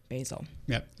 Basil. basil.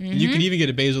 Yep. And you can even get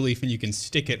a basil leaf and you can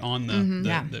stick it on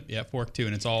the Yeah. fork too,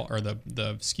 and it's all, or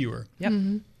the skewer. Yep.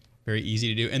 Very easy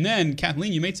to do. And then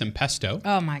Kathleen, you made some pesto.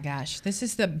 Oh my gosh, this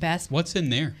is the best. What's in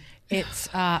there? It's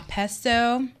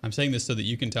pesto. I'm saying this so that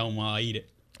you can tell them while I eat it.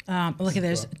 Look at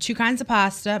there's two kinds of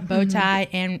pasta, bow tie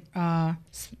and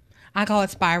I call it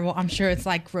spiral. I'm sure it's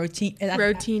like rotini.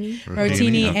 Rotini.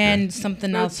 Rotini Okay. and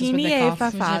something else. is what Rotini they e call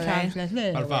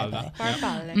Farfalle.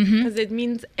 farfalle. Because it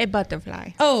means a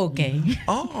butterfly. Okay.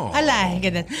 Oh. I like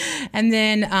it. And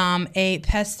then a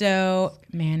pesto,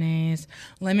 mayonnaise,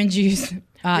 lemon juice,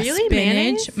 Really?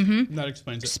 spinach, Mayonnaise? That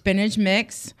explains it. spinach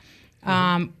mix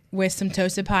with some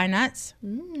toasted pine nuts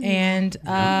and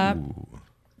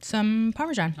some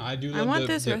Parmesan. I do. I Love want the,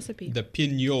 this the, recipe. The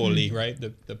pignoli, right?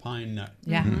 The pine nut.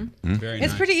 Yeah. Very nice.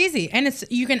 It's pretty easy. And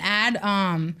you can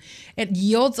add, it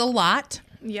yields a lot.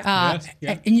 Yeah. Yes,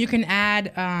 yeah. And you can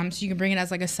add, so you can bring it as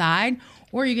like a side,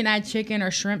 or you can add chicken or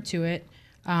shrimp to it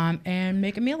and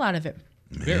make a meal out of it.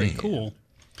 Very cool.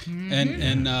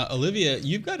 And Olivia,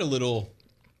 you've got a little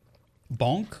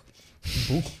bonk.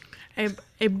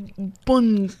 A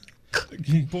bun.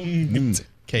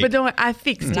 Cake. But don't, I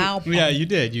fixed it. Yeah, you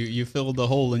did. You filled the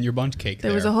hole in your bundt cake.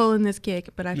 There was a hole in this cake,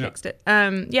 but I fixed it.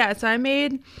 So I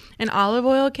made an olive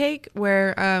oil cake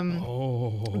where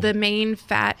the main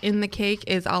fat in the cake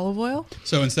is olive oil.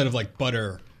 So instead of like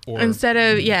butter Or instead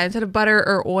of butter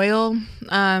or oil,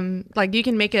 like you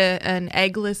can make an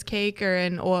eggless cake or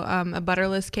a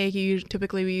butterless cake.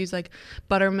 Typically we use like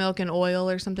buttermilk and oil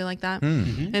or something like that.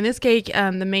 Mm-hmm. In this cake,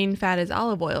 the main fat is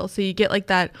olive oil, so you get like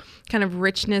that kind of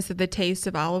richness of the taste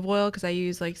of olive oil because I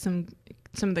use like some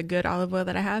of the good olive oil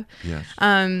that I have. Yes.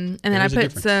 And then I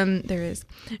put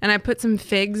and I put some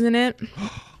figs in it,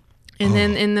 and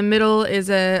then in the middle is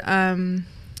I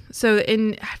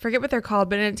forget what they're called,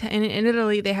 but in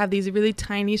Italy they have these really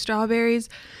tiny strawberries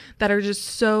that are just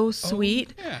so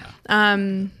sweet. Oh, yeah.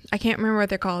 I can't remember what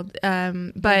they're called,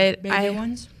 but Baby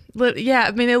ones? Yeah,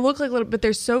 I mean they look like little, but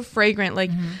they're so fragrant.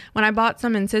 Like when I bought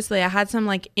some in Sicily, I had some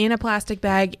like in a plastic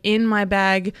bag in my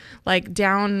bag, like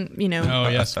down,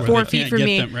 4 feet from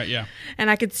me, them, right? Yeah. and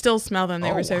I could still smell them.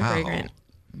 They were so wow. fragrant.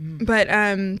 But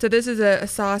so this is a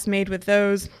sauce made with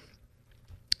those.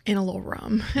 And a little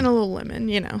rum and a little lemon,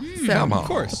 So Come on. Of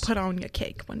course. put on your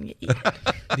cake when you eat.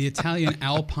 The Italian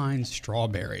Alpine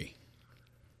strawberry.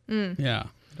 Yeah.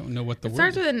 I don't know what the It word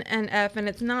starts is. with an F, and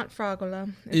it's not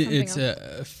fragola. It's something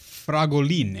else.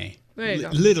 fragoline. There you go.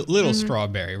 Little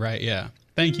strawberry, right? Yeah.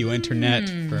 Thank you, Internet.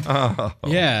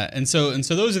 Yeah, and so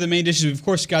those are the main dishes. We've of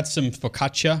course got some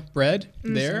focaccia bread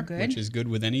there, good. which is good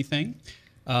with anything.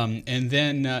 And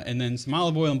then some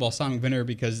olive oil and balsamic vinegar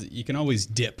because you can always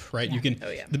dip, right? Yeah. You can. Oh,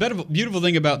 yeah. The beautiful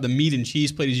thing about the meat and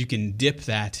cheese plate is you can dip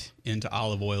that into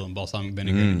olive oil and balsamic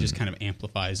vinegar. It just kind of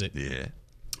amplifies it. Yeah.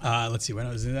 Let's see, what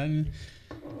else is that?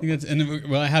 I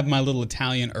think I have my little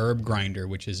Italian herb grinder,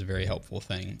 which is a very helpful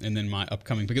thing. And then my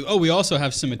upcoming, we also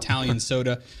have some Italian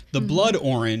soda. The blood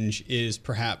orange is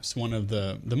perhaps one of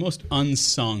the most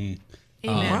unsung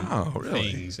Amen. Wow,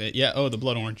 really? things. The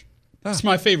blood orange. It's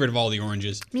my favorite of all the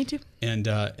oranges. Me too. And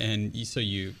so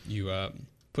you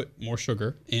put more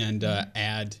sugar and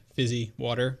add fizzy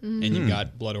water, and you've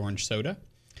got blood orange soda.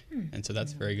 And so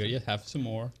that's very good. Yeah, have some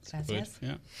more. Gracias.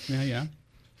 Yeah.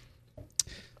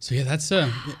 So yeah, that's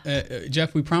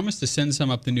Jeff. We promised to send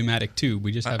some up the pneumatic tube.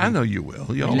 We just haven't. I know you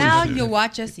will. You always Now do. you'll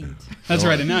watch us eat. That's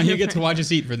right. And now you get to watch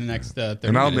us eat for the next 30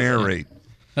 And I'll minutes. narrate.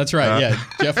 That's right. Yeah,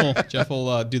 Jeff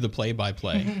will do the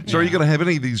play-by-play. So are you going to have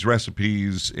any of these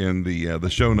recipes in the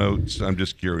show notes? I'm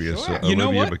just curious, Sure. Olivia, You know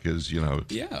what? because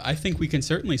Yeah, I think we can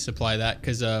certainly supply that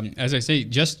because, as I say,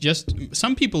 just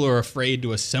some people are afraid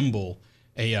to assemble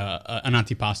an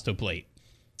antipasto plate.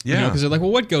 yeah, Because they're like,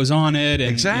 well, what goes on it?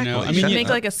 And, Exactly. I You mean, should Make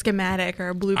like a schematic or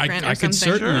a blueprint I or could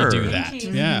something. certainly Sure. do that. Thank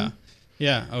you.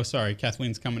 Yeah. Oh, sorry.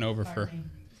 Kathleen's coming over for.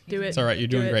 Do it. It's all right. You're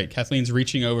Do doing it. great. Kathleen's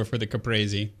reaching over for the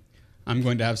caprese. I'm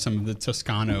going to have some of the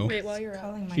Toscano Wait, while you're out.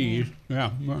 Calling my cheese. name. Yeah.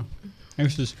 Well,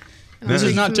 this is This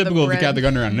is not some of the typical of the bread. Catholic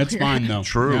Underground. It's fine though.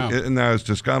 true. Yeah. And now is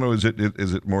Toscano? Is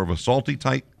it more of a salty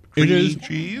type It creamy is.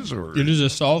 cheese or It is a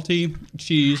salty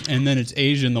cheese, and then it's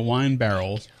aged in the wine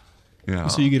barrels, yeah?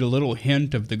 so you get a little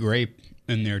hint of the grape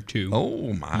in there too.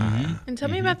 Oh my! And tell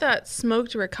me about that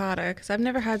smoked ricotta, because I've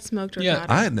never had smoked Yeah,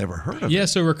 ricotta. I had never heard of Yeah, it.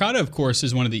 so ricotta, of course,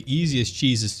 is one of the easiest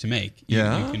cheeses to make.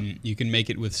 Yeah? You can make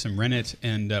it with some rennet,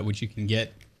 and which you can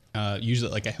get usually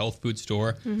at like a health food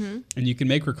store, and you can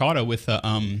make ricotta with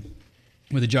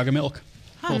a jug of milk,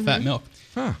 full fat milk,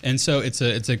 and so it's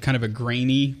a kind of a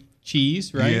grainy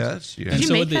cheese, right? Yes, yes. And Did you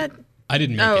so make with that? I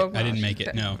didn't make Oh, it. I didn't gosh, make it.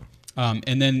 okay. No.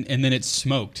 And then it's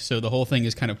smoked, so the whole thing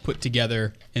is kind of put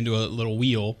together into a little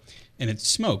wheel, and it's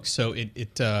smoked. So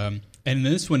and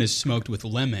this one is smoked with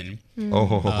lemon.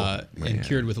 Man. And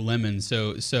cured with lemon.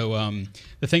 So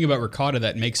the thing about ricotta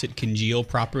that makes it congeal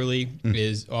properly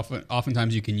is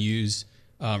oftentimes you can use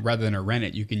rather than a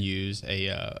rennet, you can use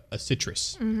a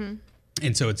citrus.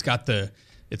 And so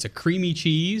it's a creamy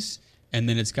cheese, and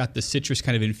then it's got the citrus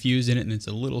kind of infused in it, and it's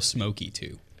a little smoky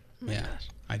too. Yeah,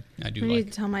 I do I need like.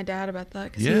 to tell my dad about that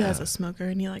because Yeah. he has a smoker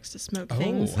and he likes to smoke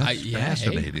things. That's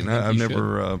fascinating. I I've think you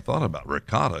never thought about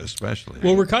ricotta, especially.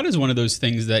 Well, ricotta is one of those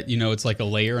things that it's like a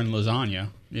layer in lasagna,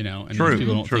 and true, most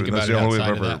people don't true. think That's about the it only way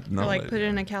outside I've of ever that. known Or like it. put it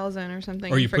in a calzone or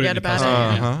something. Or you and put it forget in a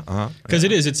about calzone. it. Because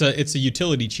it's a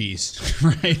utility cheese,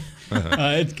 right?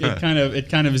 It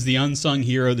kind of is the unsung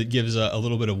hero that gives a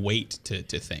little bit of weight to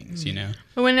things,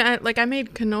 But when I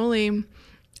made cannoli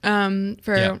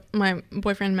for my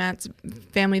boyfriend Matt's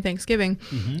family Thanksgiving.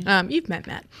 You've met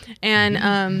Matt,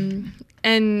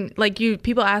 and like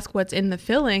people ask what's in the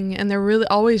filling, and they're really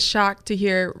always shocked to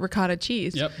hear ricotta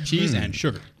cheese. Yep, cheese and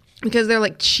sugar. Because they're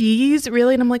like, cheese,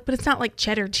 really? And I'm like, but it's not like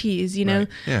cheddar cheese, Right.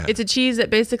 Yeah. It's a cheese that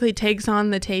basically takes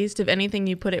on the taste of anything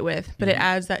you put it with, but it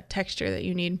adds that texture that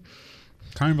you need.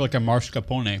 Kind of like a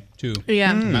mascarpone too.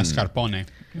 Yeah. Mascarpone.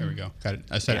 There we go. Got it.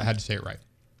 I said I had to say it right.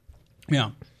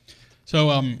 Yeah.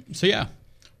 So yeah.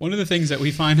 One of the things that we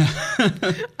find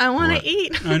I want What? to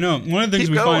eat. I know. One of the things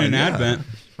Keep we going, find in yeah. Advent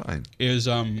Fine. is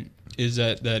is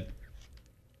that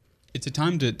it's a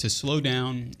time to slow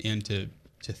down and to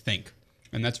think.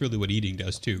 And that's really what eating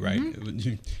does too, right?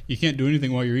 Mm-hmm. You can't do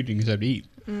anything while you're eating except eat.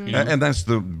 Mm-hmm. You know? And that's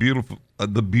the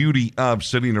beauty of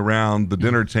sitting around the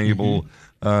dinner table.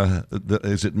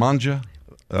 Is it manja?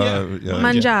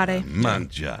 Mangiare.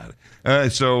 Mangiare.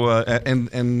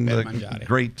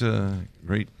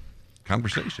 Great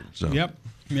conversation. So. Yep.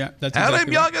 Yeah. That's how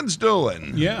exactly them right. youngins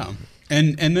doing? Yeah.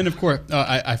 And then of course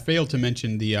I failed to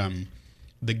mention the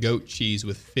goat cheese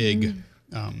with fig.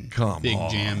 Fig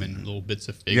jam and little bits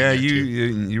of fig. Yeah,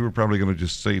 you were probably going to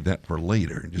just save that for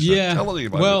later. Just tell me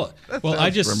about it. Well, I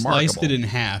just sliced it in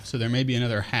half, so there may be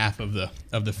another half of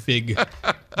the fig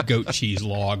goat cheese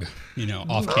log,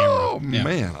 off camera. Oh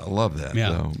man, I love that.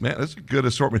 Yeah. Though. Man, that's a good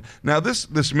assortment. Now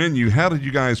this menu, how did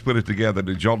you guys put it together?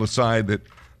 Did y'all decide that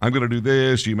I'm going to do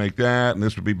this, you make that, and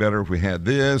this would be better if we had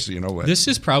this? This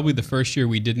is probably the first year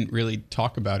we didn't really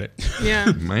talk about it.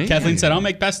 Yeah. Man. Kathleen said, "I'll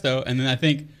make pesto," and then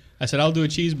I said, "I'll do a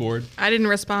cheese board." I didn't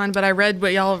respond, but I read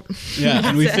what y'all. Yeah,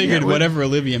 and we figured whatever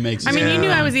Olivia makes. I mean, you knew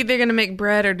I was either going to make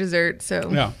bread or dessert,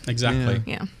 so. Yeah, exactly.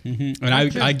 Yeah. Mm-hmm.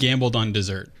 And I gambled on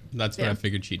dessert. That's what I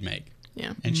figured she'd make.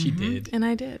 Yeah. And she did. And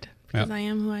I did, because I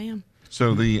am who I am.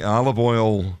 So the olive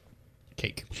oil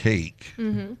Cake.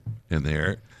 in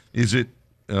there, is it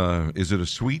a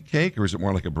sweet cake or is it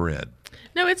more like a bread?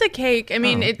 No, it's a cake. I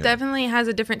mean, okay. It definitely has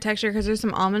a different texture because there's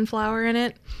some almond flour in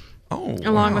it. Oh,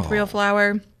 along with real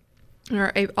flour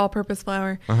or all-purpose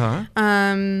flour.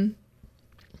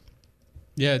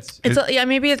 Yeah,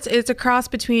 maybe it's a cross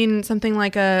between something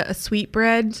like a sweet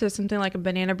bread, so something like a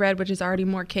banana bread, which is already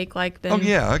more cake-like than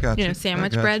I got you.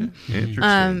 Sandwich bread.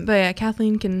 Interesting. But yeah,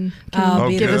 Kathleen can I'll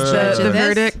give us the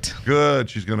verdict. Good.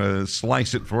 She's going to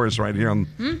slice it for us right here on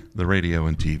the radio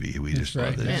and TV. We just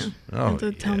love this. Yeah.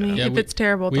 Tell me if it's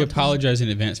terrible. We apologize in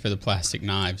advance for the plastic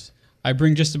knives. I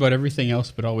bring just about everything else,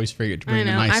 but always forget to bring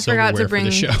the nice silverware for the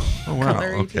show. Oh, wow.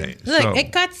 Okay. Look,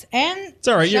 it cuts and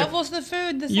shovels the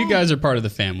food. You guys are part of the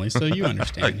family, so you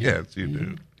understand. Yes, you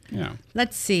do. Yeah.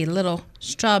 Let's see. Little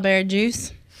strawberry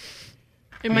juice.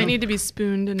 It might need to be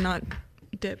spooned and not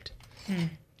dipped.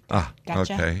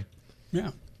 Gotcha. Okay. Yeah.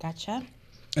 Gotcha.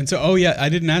 And so, I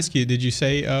didn't ask you. Did you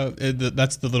say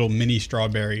that's the little mini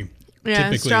strawberry? Yeah,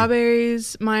 typically.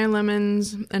 Strawberries, Meyer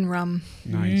lemons, and rum.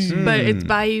 Nice. But it's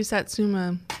Bayou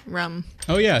Satsuma rum.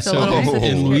 Oh, yeah. So in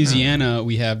in Louisiana,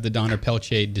 we have the Donna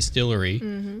Pelche Distillery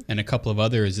and a couple of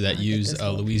others that use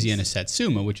Louisiana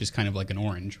Satsuma, which is kind of like an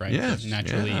orange, right? Yes. So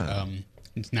naturally,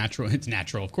 it's natural. It's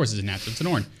natural. Of course, it's natural. It's an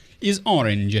orange. Is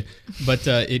orange, but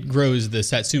the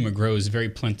Satsuma grows very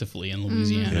plentifully in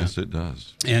Louisiana. Yes, it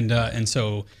does. And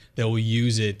so they'll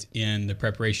use it in the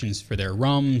preparations for their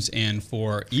rums and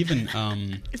for even.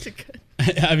 Is it good?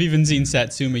 I've even seen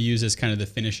Satsuma used as kind of the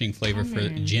finishing flavor for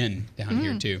gin down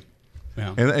here too.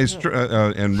 Yeah.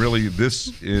 And really,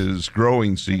 this is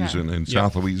growing season in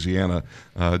South Louisiana,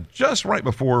 just right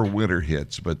before winter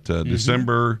hits. But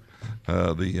December,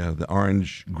 the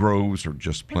orange groves are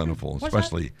just plentiful,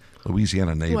 especially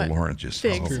Louisiana navel oranges.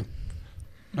 Figs.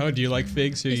 Oh, do you like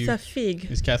figs? It's a fig.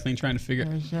 Is Kathleen trying to figure?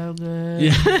 They're so good.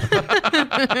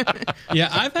 Yeah,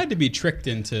 I've had to be tricked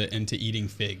into eating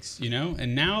figs,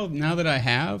 and now that I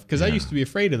have, because I used to be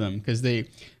afraid of them because they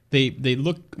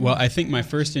look. Well, I think my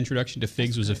first introduction to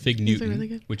figs was a fig Newton, really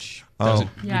good? which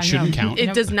shouldn't count.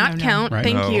 It does not count. Right?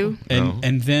 Thank you.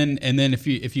 And then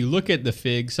if you look at the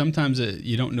fig, sometimes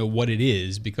you don't know what it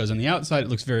is because on the outside it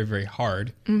looks very, very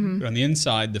hard, but on the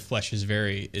inside the flesh is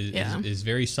very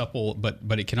very supple,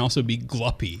 but it can also be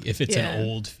gluppy if it's an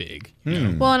old fig.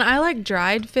 Well, and I like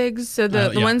dried figs, so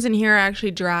the ones in here are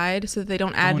actually dried, so they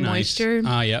don't add moisture.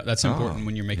 Yeah, that's important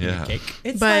when you're making a cake.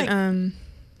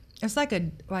 It's like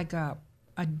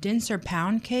a denser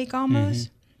pound cake almost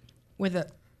with a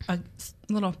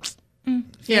little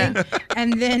fig,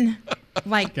 and then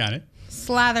Got it.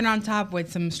 slathered on top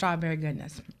with some strawberry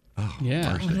goodness. Oh,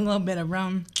 Yeah. With a little bit of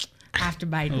rum after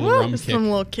bite. A little rum Just kick. some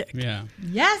little kick. Yeah.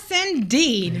 Yes,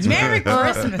 indeed. Merry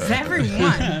Christmas,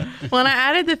 everyone. Well, and I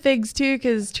added the figs too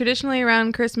because traditionally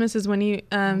around Christmas is when you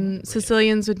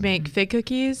Sicilians would make fig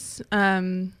cookies.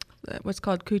 What's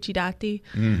called cuccidati.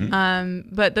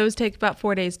 But those take about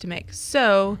 4 days to make.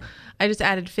 So I just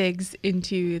added figs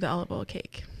into the olive oil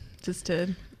cake just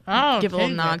to give a little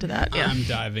nod to that. Yeah. I'm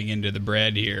diving into the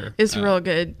bread here. It's real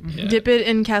good. Yeah. Dip it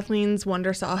in Kathleen's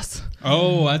Wonder Sauce.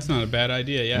 Oh, that's not a bad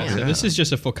idea. Yeah. So this is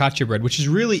just a focaccia bread, which is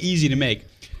really easy to make.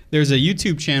 There's a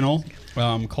YouTube channel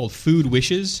called Food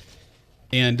Wishes.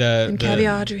 And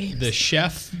the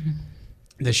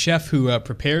chef who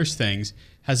prepares things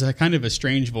has a kind of a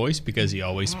strange voice because he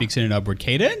always speaks in an upward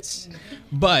cadence.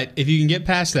 But if you can get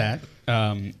past that,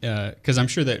 because I'm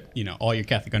sure that all your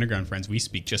Catholic Underground friends, we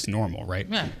speak just normal, right?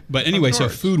 Yeah. But anyway, so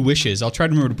food wishes. I'll try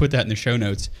to remember to put that in the show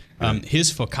notes.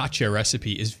 His focaccia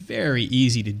recipe is very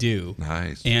easy to do.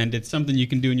 Nice. And it's something you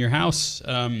can do in your house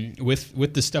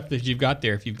with the stuff that you've got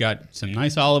there. If you've got some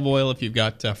nice olive oil, if you've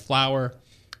got flour,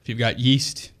 if you've got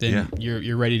yeast, then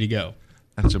you're ready to go.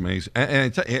 That's amazing.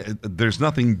 And there's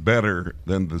nothing better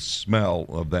than the smell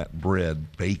of that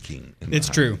bread baking. It's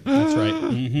true. That's right.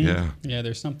 Mm-hmm. Yeah. Yeah,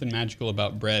 there's something magical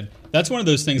about bread. That's one of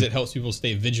those things that helps people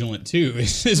stay vigilant, too,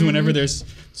 is whenever there's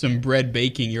some bread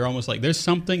baking, you're almost like, there's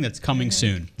something that's coming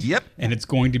soon. Yep. And it's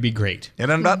going to be great.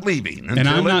 And I'm not leaving until And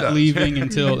I'm not does. leaving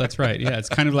until, that's right. Yeah, it's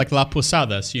kind of like La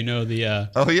Posadas,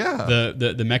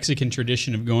 the Mexican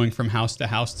tradition of going from house to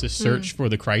house to search for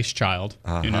the Christ child,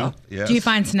 Yes. Do you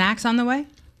find snacks on the way?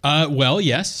 Well,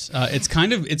 yes. It's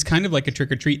kind of like a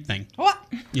trick or treat thing. What?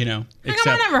 How come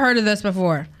I never heard of this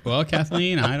before? Well,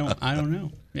 Kathleen, I don't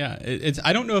know. Yeah,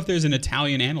 I don't know if there's an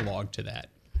Italian analog to that.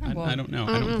 I don't know.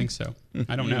 I don't think so.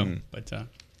 I don't know. But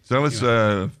so it's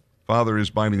Father is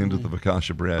biting into the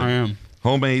focaccia bread. I am.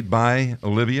 Homemade by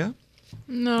Olivia.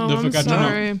 No, The I'm focaccia,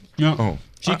 sorry. No. Oh.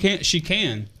 She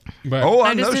can. But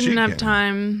I know just she didn't have can.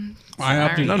 time. I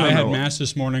Sorry. had mass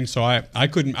this morning, so I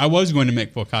couldn't. I was going to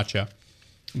make focaccia,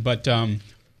 but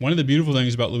one of the beautiful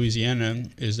things about Louisiana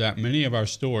is that many of our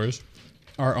stores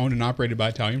are owned and operated by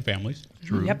Italian families.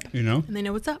 True. Yep. And they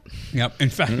know what's up. Yep. In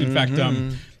fact,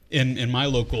 in my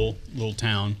local little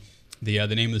town, the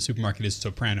name of the supermarket is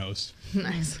Sopranos.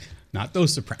 Nice. Not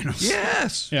those Sopranos.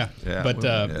 Yes. Yeah. But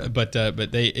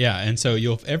they and so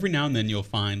you'll every now and then you'll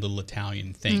find little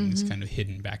Italian things kind of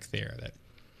hidden back there that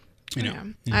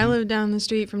I live down the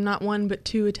street from not one but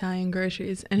two Italian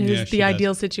groceries, and it is she the does.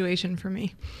 ideal situation for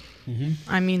me.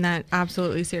 I mean that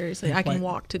absolutely seriously. I can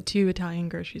walk to two Italian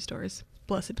grocery stores.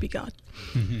 Blessed be God.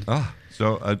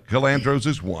 So Calandro's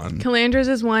is one. Calandro's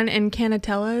is one, and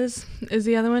Canatella's is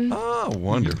the other one. Oh,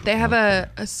 wonderful. They have a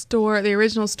store. The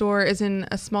original store is in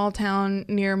a small town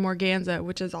near Morganza,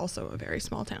 which is also a very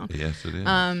small town. Yes, it is.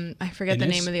 I forget the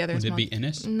name of the other. Would it small be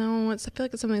Ennis? No, I feel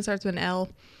like it's something that starts with an L.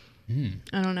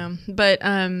 I don't know, but so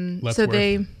Letchworth.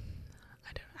 they. I don't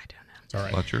know. It's all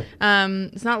right. Butcher.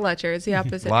 It's not Letcher. It's the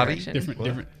opposite Lottie? direction.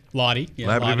 Different. Lottie. Yeah,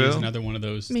 Labreville? Lottie is another one of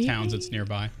those Maybe. towns that's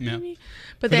nearby. Yeah.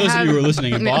 But For they those have, of you who are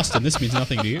listening in Boston, this means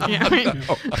nothing to you. Yeah, right.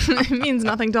 It means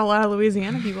nothing to a lot of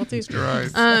Louisiana people too. Right.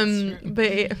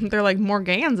 But they're like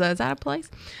Morganza. Is that a place?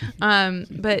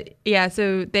 But yeah,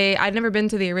 so I'd never been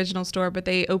to the original store, but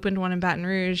they opened one in Baton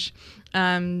Rouge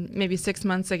maybe 6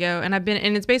 months ago, and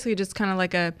it's basically just kind of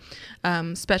like a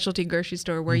specialty grocery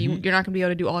store where you're not going to be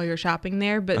able to do all your shopping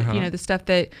there, but the stuff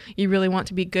that you really want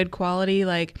to be good quality,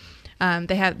 like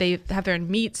they have their own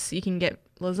meats. You can get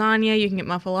lasagna, you can get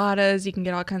muffulettas, you can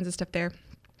get all kinds of stuff there,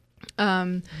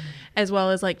 as well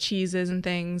as like cheeses and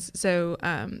things. So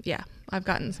I've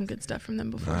gotten some good stuff from them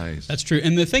before. Nice. That's true.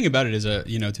 And the thing about it is,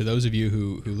 to those of you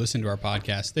who listen to our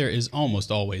podcast, there is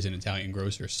almost always an Italian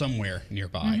grocer somewhere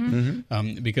nearby,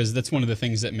 because that's one of the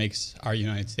things that makes our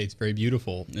United States very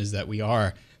beautiful, is that we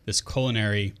are this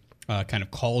culinary kind of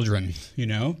cauldron,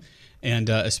 and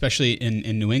especially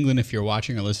in New England, if you're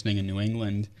watching or listening in New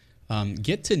England,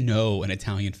 get to know an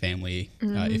Italian family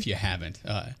if you haven't.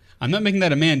 I'm not making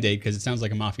that a mandate because it sounds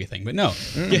like a mafia thing, but no,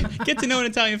 get to know an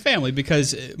Italian family,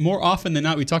 because more often than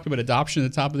not, we talked about adoption at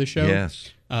the top of the show.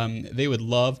 Yes. They would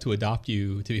love to adopt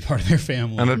you to be part of their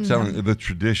family. And I'm telling you, the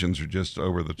traditions are just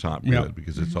over the top good Yeah.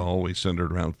 because it's always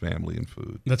centered around family and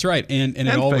food. That's right, and it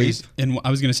And always, faith. and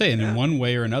I was going to say, and in one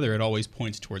way or another, it always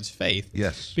points towards faith.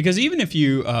 Yes. Because even if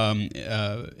you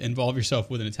involve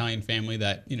yourself with an Italian family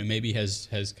that maybe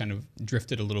has kind of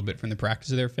drifted a little bit from the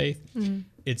practice of their faith,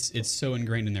 it's so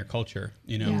ingrained in their culture,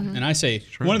 And I say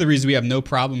one of the reasons we have no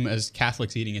problem as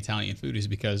Catholics eating Italian food is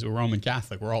because we're Roman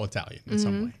Catholic. We're all Italian in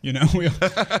some way,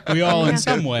 we all in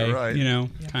some way, Right.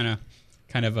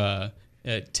 kind of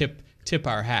tip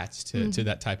our hats to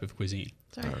that type of cuisine.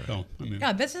 Sorry. So,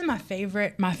 Yeah, this is my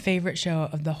favorite show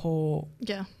of the whole.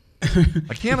 Yeah.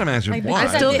 I can't imagine Like, why.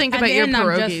 I still think at about the your end, I'm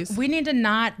pierogies. we need to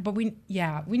not, but we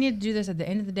need to do this at the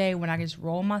end of the day when I just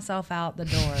roll myself out the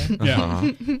door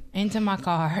yeah. into my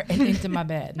car and into my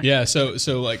bed. Yeah, so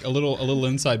like a little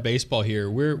inside baseball here.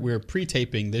 We're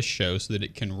pre-taping this show so that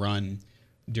it can run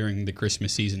during the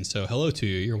Christmas season. So hello to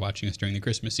you. You're watching us during the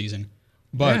Christmas season.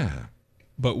 But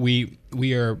we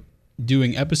are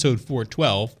doing episode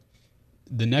 412.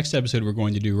 The next episode we're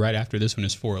going to do right after this one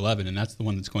is 411, and that's the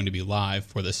one that's going to be live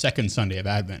for the second Sunday of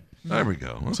Advent. There we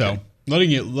go. Okay. So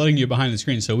letting you behind the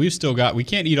screen. So we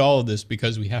can't eat all of this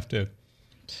because we have to,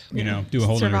 do a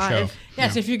whole other show.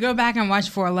 Yes, if you go back and watch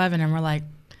 411 and we're like,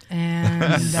 and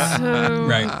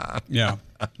Right. Yeah.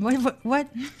 What?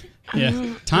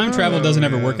 Yeah. Time travel doesn't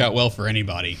ever work out well for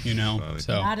anybody, you know?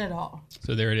 So Not at all.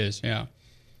 So there it is, yeah.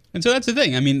 And so that's the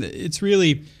thing. I mean, it's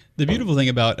really the beautiful thing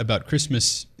about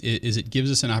Christmas is it gives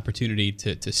us an opportunity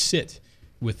to sit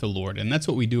with the Lord, and that's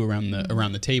what we do around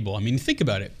the table. I mean, think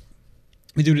about it.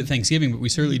 We do it at Thanksgiving, but we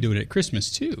certainly do it at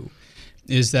Christmas too.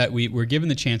 Is that we're given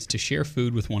the chance to share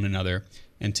food with one another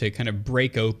and to kind of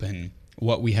break open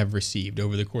what we have received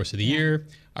over the course of the year,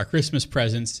 our Christmas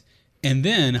presents, and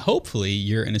then hopefully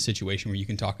you're in a situation where you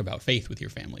can talk about faith with your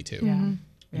family too.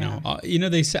 Yeah. You know,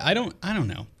 they say I don't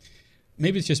know.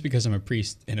 Maybe it's just because I'm a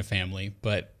priest in a family,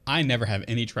 but I never have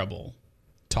any trouble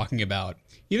talking about,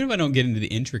 even if I don't get into the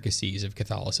intricacies of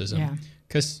Catholicism,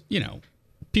 because you know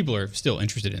people are still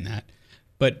interested in that,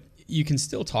 but you can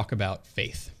still talk about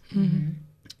faith.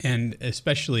 And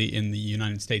especially in the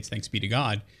United States, thanks be to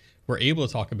God, we're able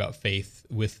to talk about faith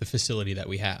with the facility that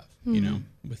we have. You know,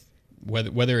 with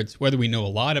whether we know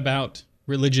a lot about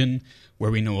religion,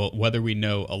 whether we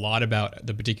know a lot about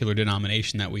the particular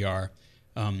denomination that we are.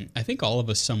 I think all of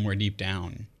us somewhere deep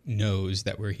down knows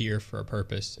that we're here for a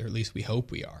purpose, or at least we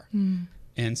hope we are.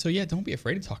 And so, don't be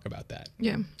afraid to talk about that.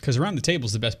 Yeah. Because around the table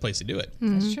is the best place to do it.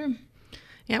 That's true.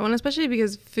 Yeah, well, especially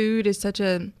because food is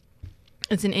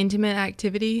it's an intimate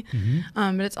activity,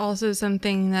 but it's also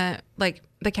something that, like,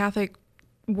 the Catholic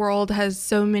world has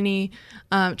so many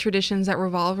traditions that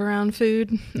revolve around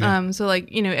food. So,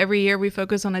 like, you know, every year we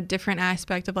focus on a different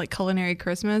aspect of, like, culinary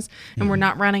Christmas, and we're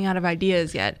not running out of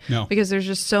ideas yet. No. Because there's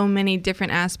just so many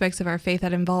different aspects of our faith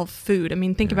that involve food. I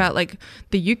mean, think about, like,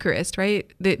 the Eucharist, right?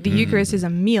 The Eucharist is a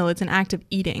meal. It's an act of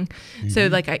eating. So,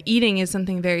 like, eating is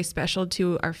something very special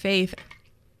to our faith.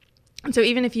 So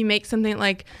even if you make something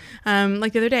like the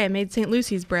other day, I made St.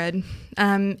 Lucy's bread, you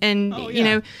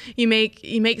know, you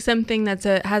make something that's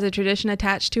has a tradition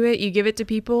attached to it. You give it to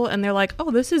people, and they're like,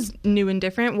 "Oh, this is new and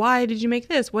different. Why did you make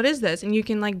this? What is this?" And you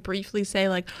can, like, briefly say,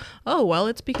 like, "Oh, well,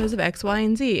 it's because of X, Y,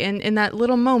 and Z." And in that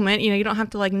little moment, you know, you don't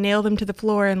have to, like, nail them to the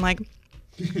floor and, like,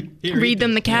 read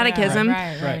them the catechism.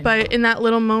 Right. But in that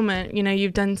little moment, you know,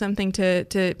 you've done something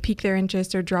to pique their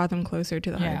interest or draw them closer to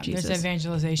the heart of Jesus. There's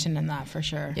evangelization in that for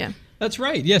sure. Yeah. That's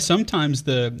right. Yeah, sometimes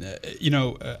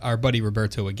our buddy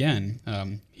Roberto again,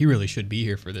 he really should be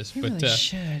here for this. He really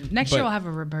should. Next year we'll have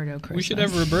a Roberto Christmas. We should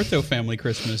have a Roberto family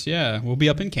Christmas. Yeah, we'll be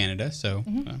up in Canada, so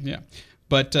yeah.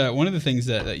 But one of the things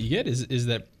that you get is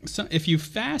that if you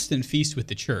fast and feast with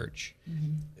the church,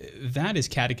 that is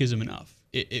catechism enough.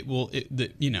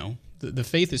 The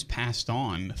faith is passed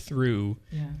on through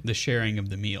the sharing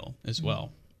of the meal as well.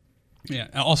 Yeah.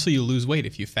 Also, you lose weight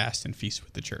if you fast and feast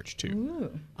with the church too.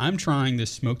 Ooh. I'm trying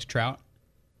this smoked trout.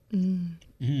 Did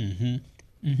you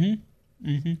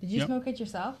smoke it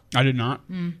yourself? I did not.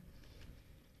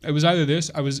 It was either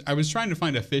this. I was trying to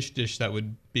find a fish dish that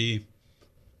would be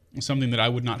something that I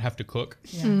would not have to cook.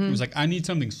 Yeah. It was like, I need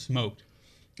something smoked.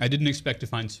 I didn't expect to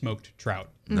find smoked trout.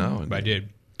 No, but I did.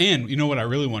 And you know what I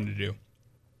really wanted to do?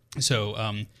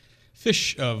 So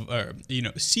fish of,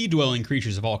 sea-dwelling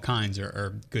creatures of all kinds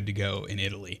are good to go in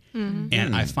Italy.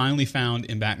 And I finally found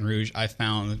in Baton Rouge, I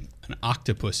found an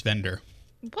octopus vendor.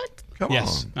 What? Come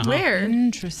on. Where?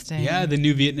 Interesting. Yeah, the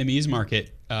new Vietnamese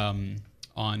market on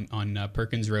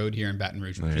Perkins Road here in Baton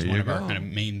Rouge, which is one of our kind of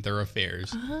main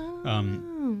thoroughfares.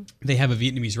 They have a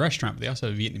Vietnamese restaurant, but they also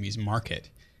have a Vietnamese market.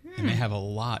 And they have a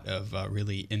lot of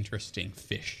really interesting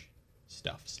fish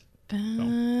stuffs.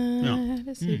 That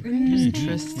is super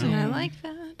interesting. I like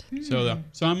that.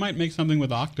 So I might make something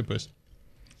with octopus.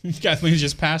 Kathleen's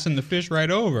just passing the fish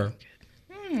right over.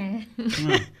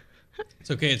 It's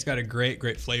okay. It's got a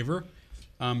great flavor.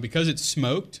 Because it's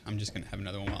smoked, I'm just going to have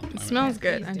another one while I'm It smells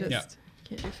good. I just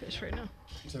can't do fish right now.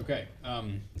 It's okay.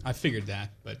 I figured that,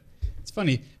 but it's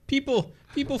funny. People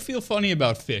feel funny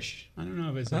about fish. I don't know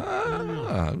if it's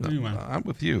anyway. I'm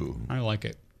with you. I like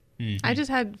it. I just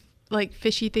had, like,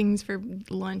 fishy things for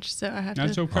lunch, so I have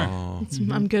That's to. okay.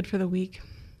 I'm good for the week.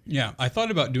 Yeah, I thought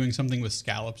about doing something with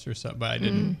scallops or something, but I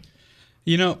didn't.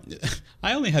 You know,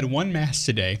 I only had one mass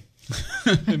today,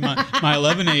 my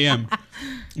 11 a.m.,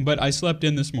 but I slept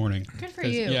in this morning. Good for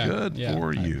you. Good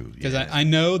for you. Because I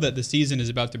know that the season is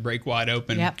about to break wide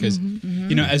open. Because,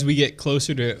 you know, as we get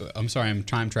closer to, I'm sorry, I'm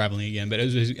time traveling again, but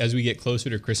as we get closer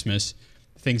to Christmas,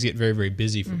 things get very, very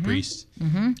busy for priests.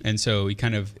 And so we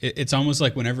kind of, it's almost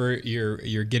like whenever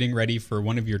you're getting ready for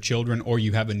one of your children or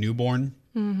you have a newborn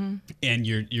and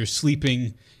you're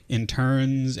sleeping in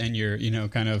turns and you're, you know,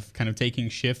 kind of taking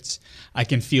shifts, I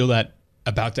can feel that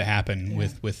about to happen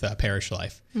with parish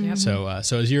life. So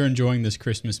as you're enjoying this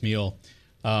Christmas meal,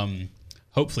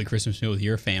 hopefully Christmas meal with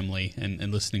your family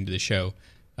and listening to the show,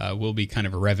 we'll be kind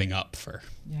of revving up for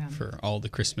all the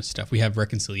Christmas stuff. We have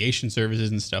reconciliation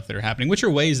services and stuff that are happening, which are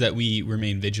ways that we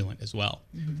remain vigilant as well,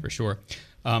 for sure.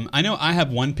 I know I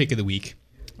have one pick of the week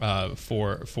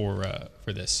for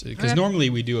this, because normally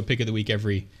we do a pick of the week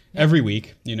every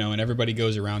week, and everybody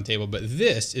goes around table. But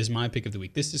this is my pick of the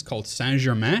week. This is called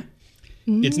Saint-Germain.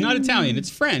 It's not Italian, it's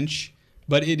French,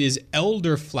 but it is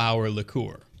elderflower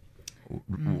liqueur.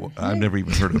 I've never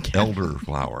even heard of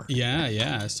elderflower.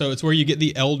 Yeah. So it's where you get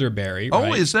the elderberry. Oh,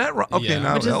 right? is that right? Okay, Yeah.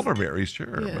 now elderberries,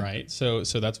 sure. Yeah. Right. So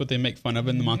that's what they make fun of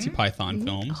in the Monty Python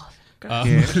films. Oh,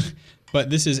 God. But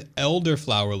this is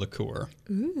elderflower liqueur.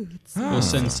 Ooh, We'll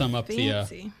send some up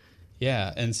fancy.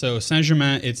 Yeah, and so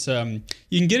Saint-Germain, it's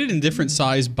you can get it in different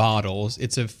size bottles.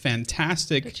 It's a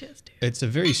fantastic. It's a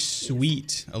very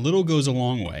sweet. A little goes a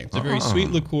long way. It's a very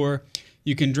sweet liqueur.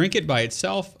 You can drink it by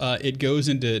itself. It goes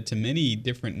into many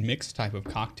different mixed type of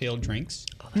cocktail drinks.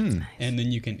 Oh, that's nice. And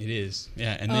then you can. It is.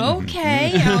 Yeah. And then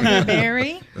Okay,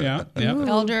 elderberry. Yeah.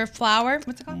 Elderflower.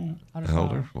 What's it called?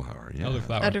 Elderflower, yeah.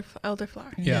 Elderflower.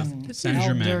 Elderflower. Yeah. This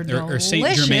Saint-Germain or Saint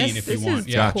delicious. Germain if you This want. is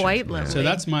Yeah. quite lovely. So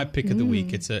that's my pick of the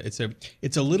week. It's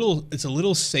a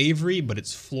little savory, but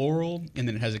it's floral, and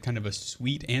then it has a kind of a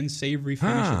sweet and savory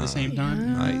finish at the same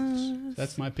time. Nice.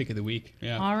 That's my pick of the week.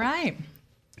 Yeah. All right.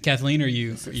 Kathleen, are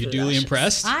you duly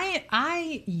impressed?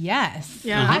 Yes.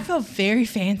 Yeah. I feel very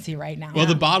fancy right now. Well,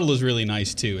 the bottle is really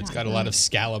nice too. It's got a lot of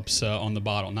scallops on the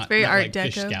bottle, not Very Art like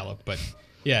fish Deco. scallop, but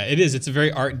yeah, it is. It's a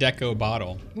very Art Deco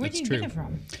bottle. Where That's do you true. get it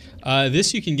from?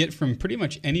 This you can get from pretty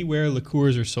much anywhere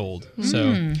liqueurs are sold. So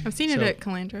I've seen it at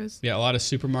Calandro's. yeah, a lot of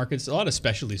supermarkets, a lot of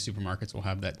specialty supermarkets will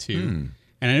have that too.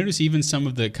 And I notice even some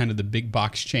of the kind of the big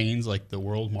box chains like the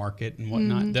World Market and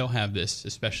whatnot, they'll have this,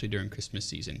 especially during Christmas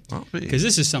season. Because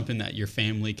this is something that your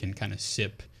family can kind of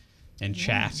sip and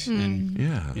chat. And,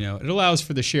 it allows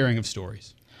for the sharing of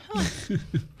stories.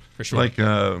 For sure. Like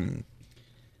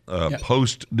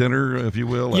post dinner, if you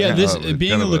will. Yeah, this kind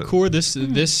being a of liqueur, this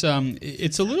it's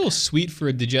a little sweet for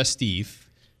a digestif.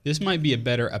 This might be a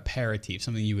better aperitif,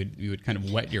 something you would kind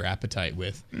of whet your appetite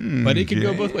with. But it could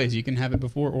go both ways. You can have it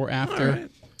before or after.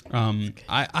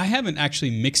 I haven't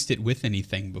actually mixed it with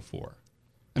anything before.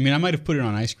 I mean, I might have put it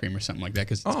on ice cream or something like that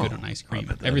because it's good on ice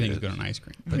cream. Everything's good on ice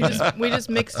cream. But, We just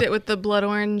mixed it with the blood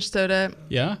orange soda.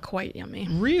 yeah? Quite yummy.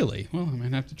 Really? Well, I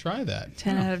might have to try that.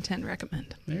 10 out of 10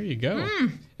 recommend. There you go.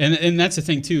 And that's the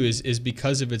thing too is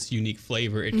because of its unique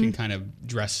flavor, it can kind of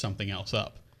dress something else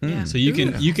up. Yeah. So you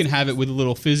can have it with a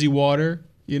little fizzy water.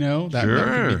 That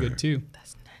could be good too.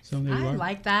 That's nice. So there you I are.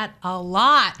 like that a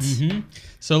lot.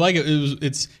 So like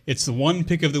it's the one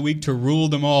pick of the week to rule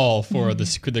them all for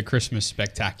the Christmas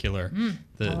spectacular,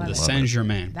 the Saint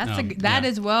Germain. That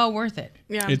is well worth it.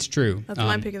 Yeah. It's true. That's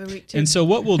my pick of the week too. And so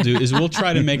what we'll do is we'll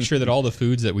try to make sure that all the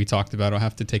foods that we talked about, I'll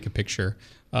have to take a picture,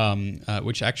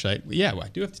 which actually, I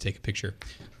do have to take a picture.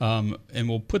 And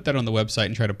we'll put that on the website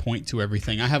and try to point to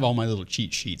everything. I have all my little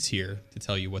cheat sheets here to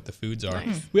tell you what the foods are.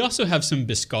 Nice. We also have some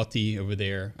biscotti over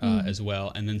there as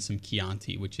well, and then some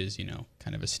Chianti, which is,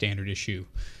 kind of a standard issue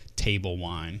table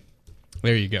wine.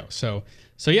 There you go. So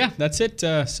yeah, that's it.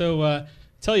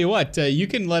 Tell you what, you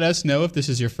can let us know if this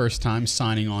is your first time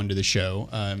signing on to the show.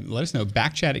 Let us know,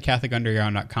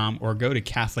 backchat@catholicunderground.com or go to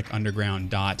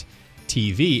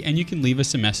catholicunderground.tv, and you can leave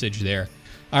us a message there.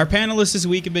 Our panelists this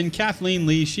week have been Kathleen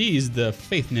Lee. She's the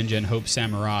Faith Ninja and Hope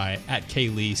Samurai at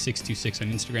KLee626 on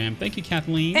Instagram. Thank you,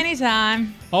 Kathleen.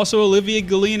 Anytime. Also, Olivia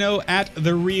Galino at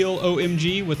The Real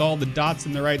OMG with all the dots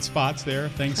in the right spots there.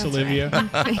 Thanks, Olivia.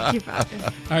 Thank you,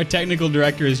 Father. Our technical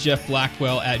director is Jeff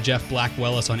Blackwell at Jeff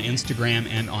Blackwellis on Instagram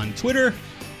and on Twitter.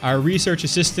 Our research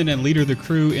assistant and leader of the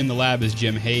crew in the lab is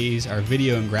Jim Hayes. Our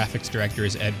video and graphics director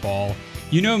is Ed Ball.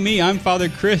 You know me, I'm Father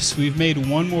Chris. We've made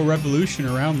one more revolution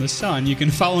around the sun. You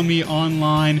can follow me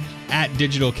online at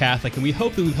Digital Catholic, and we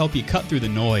hope that we've helped you cut through the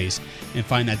noise and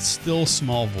find that still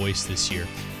small voice this year.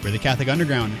 We're the Catholic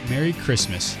Underground. Merry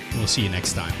Christmas. We'll see you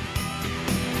next time.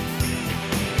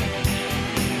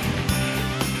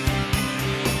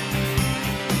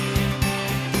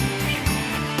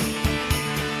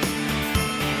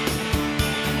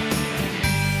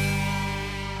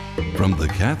 From the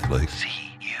Catholic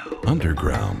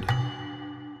Underground.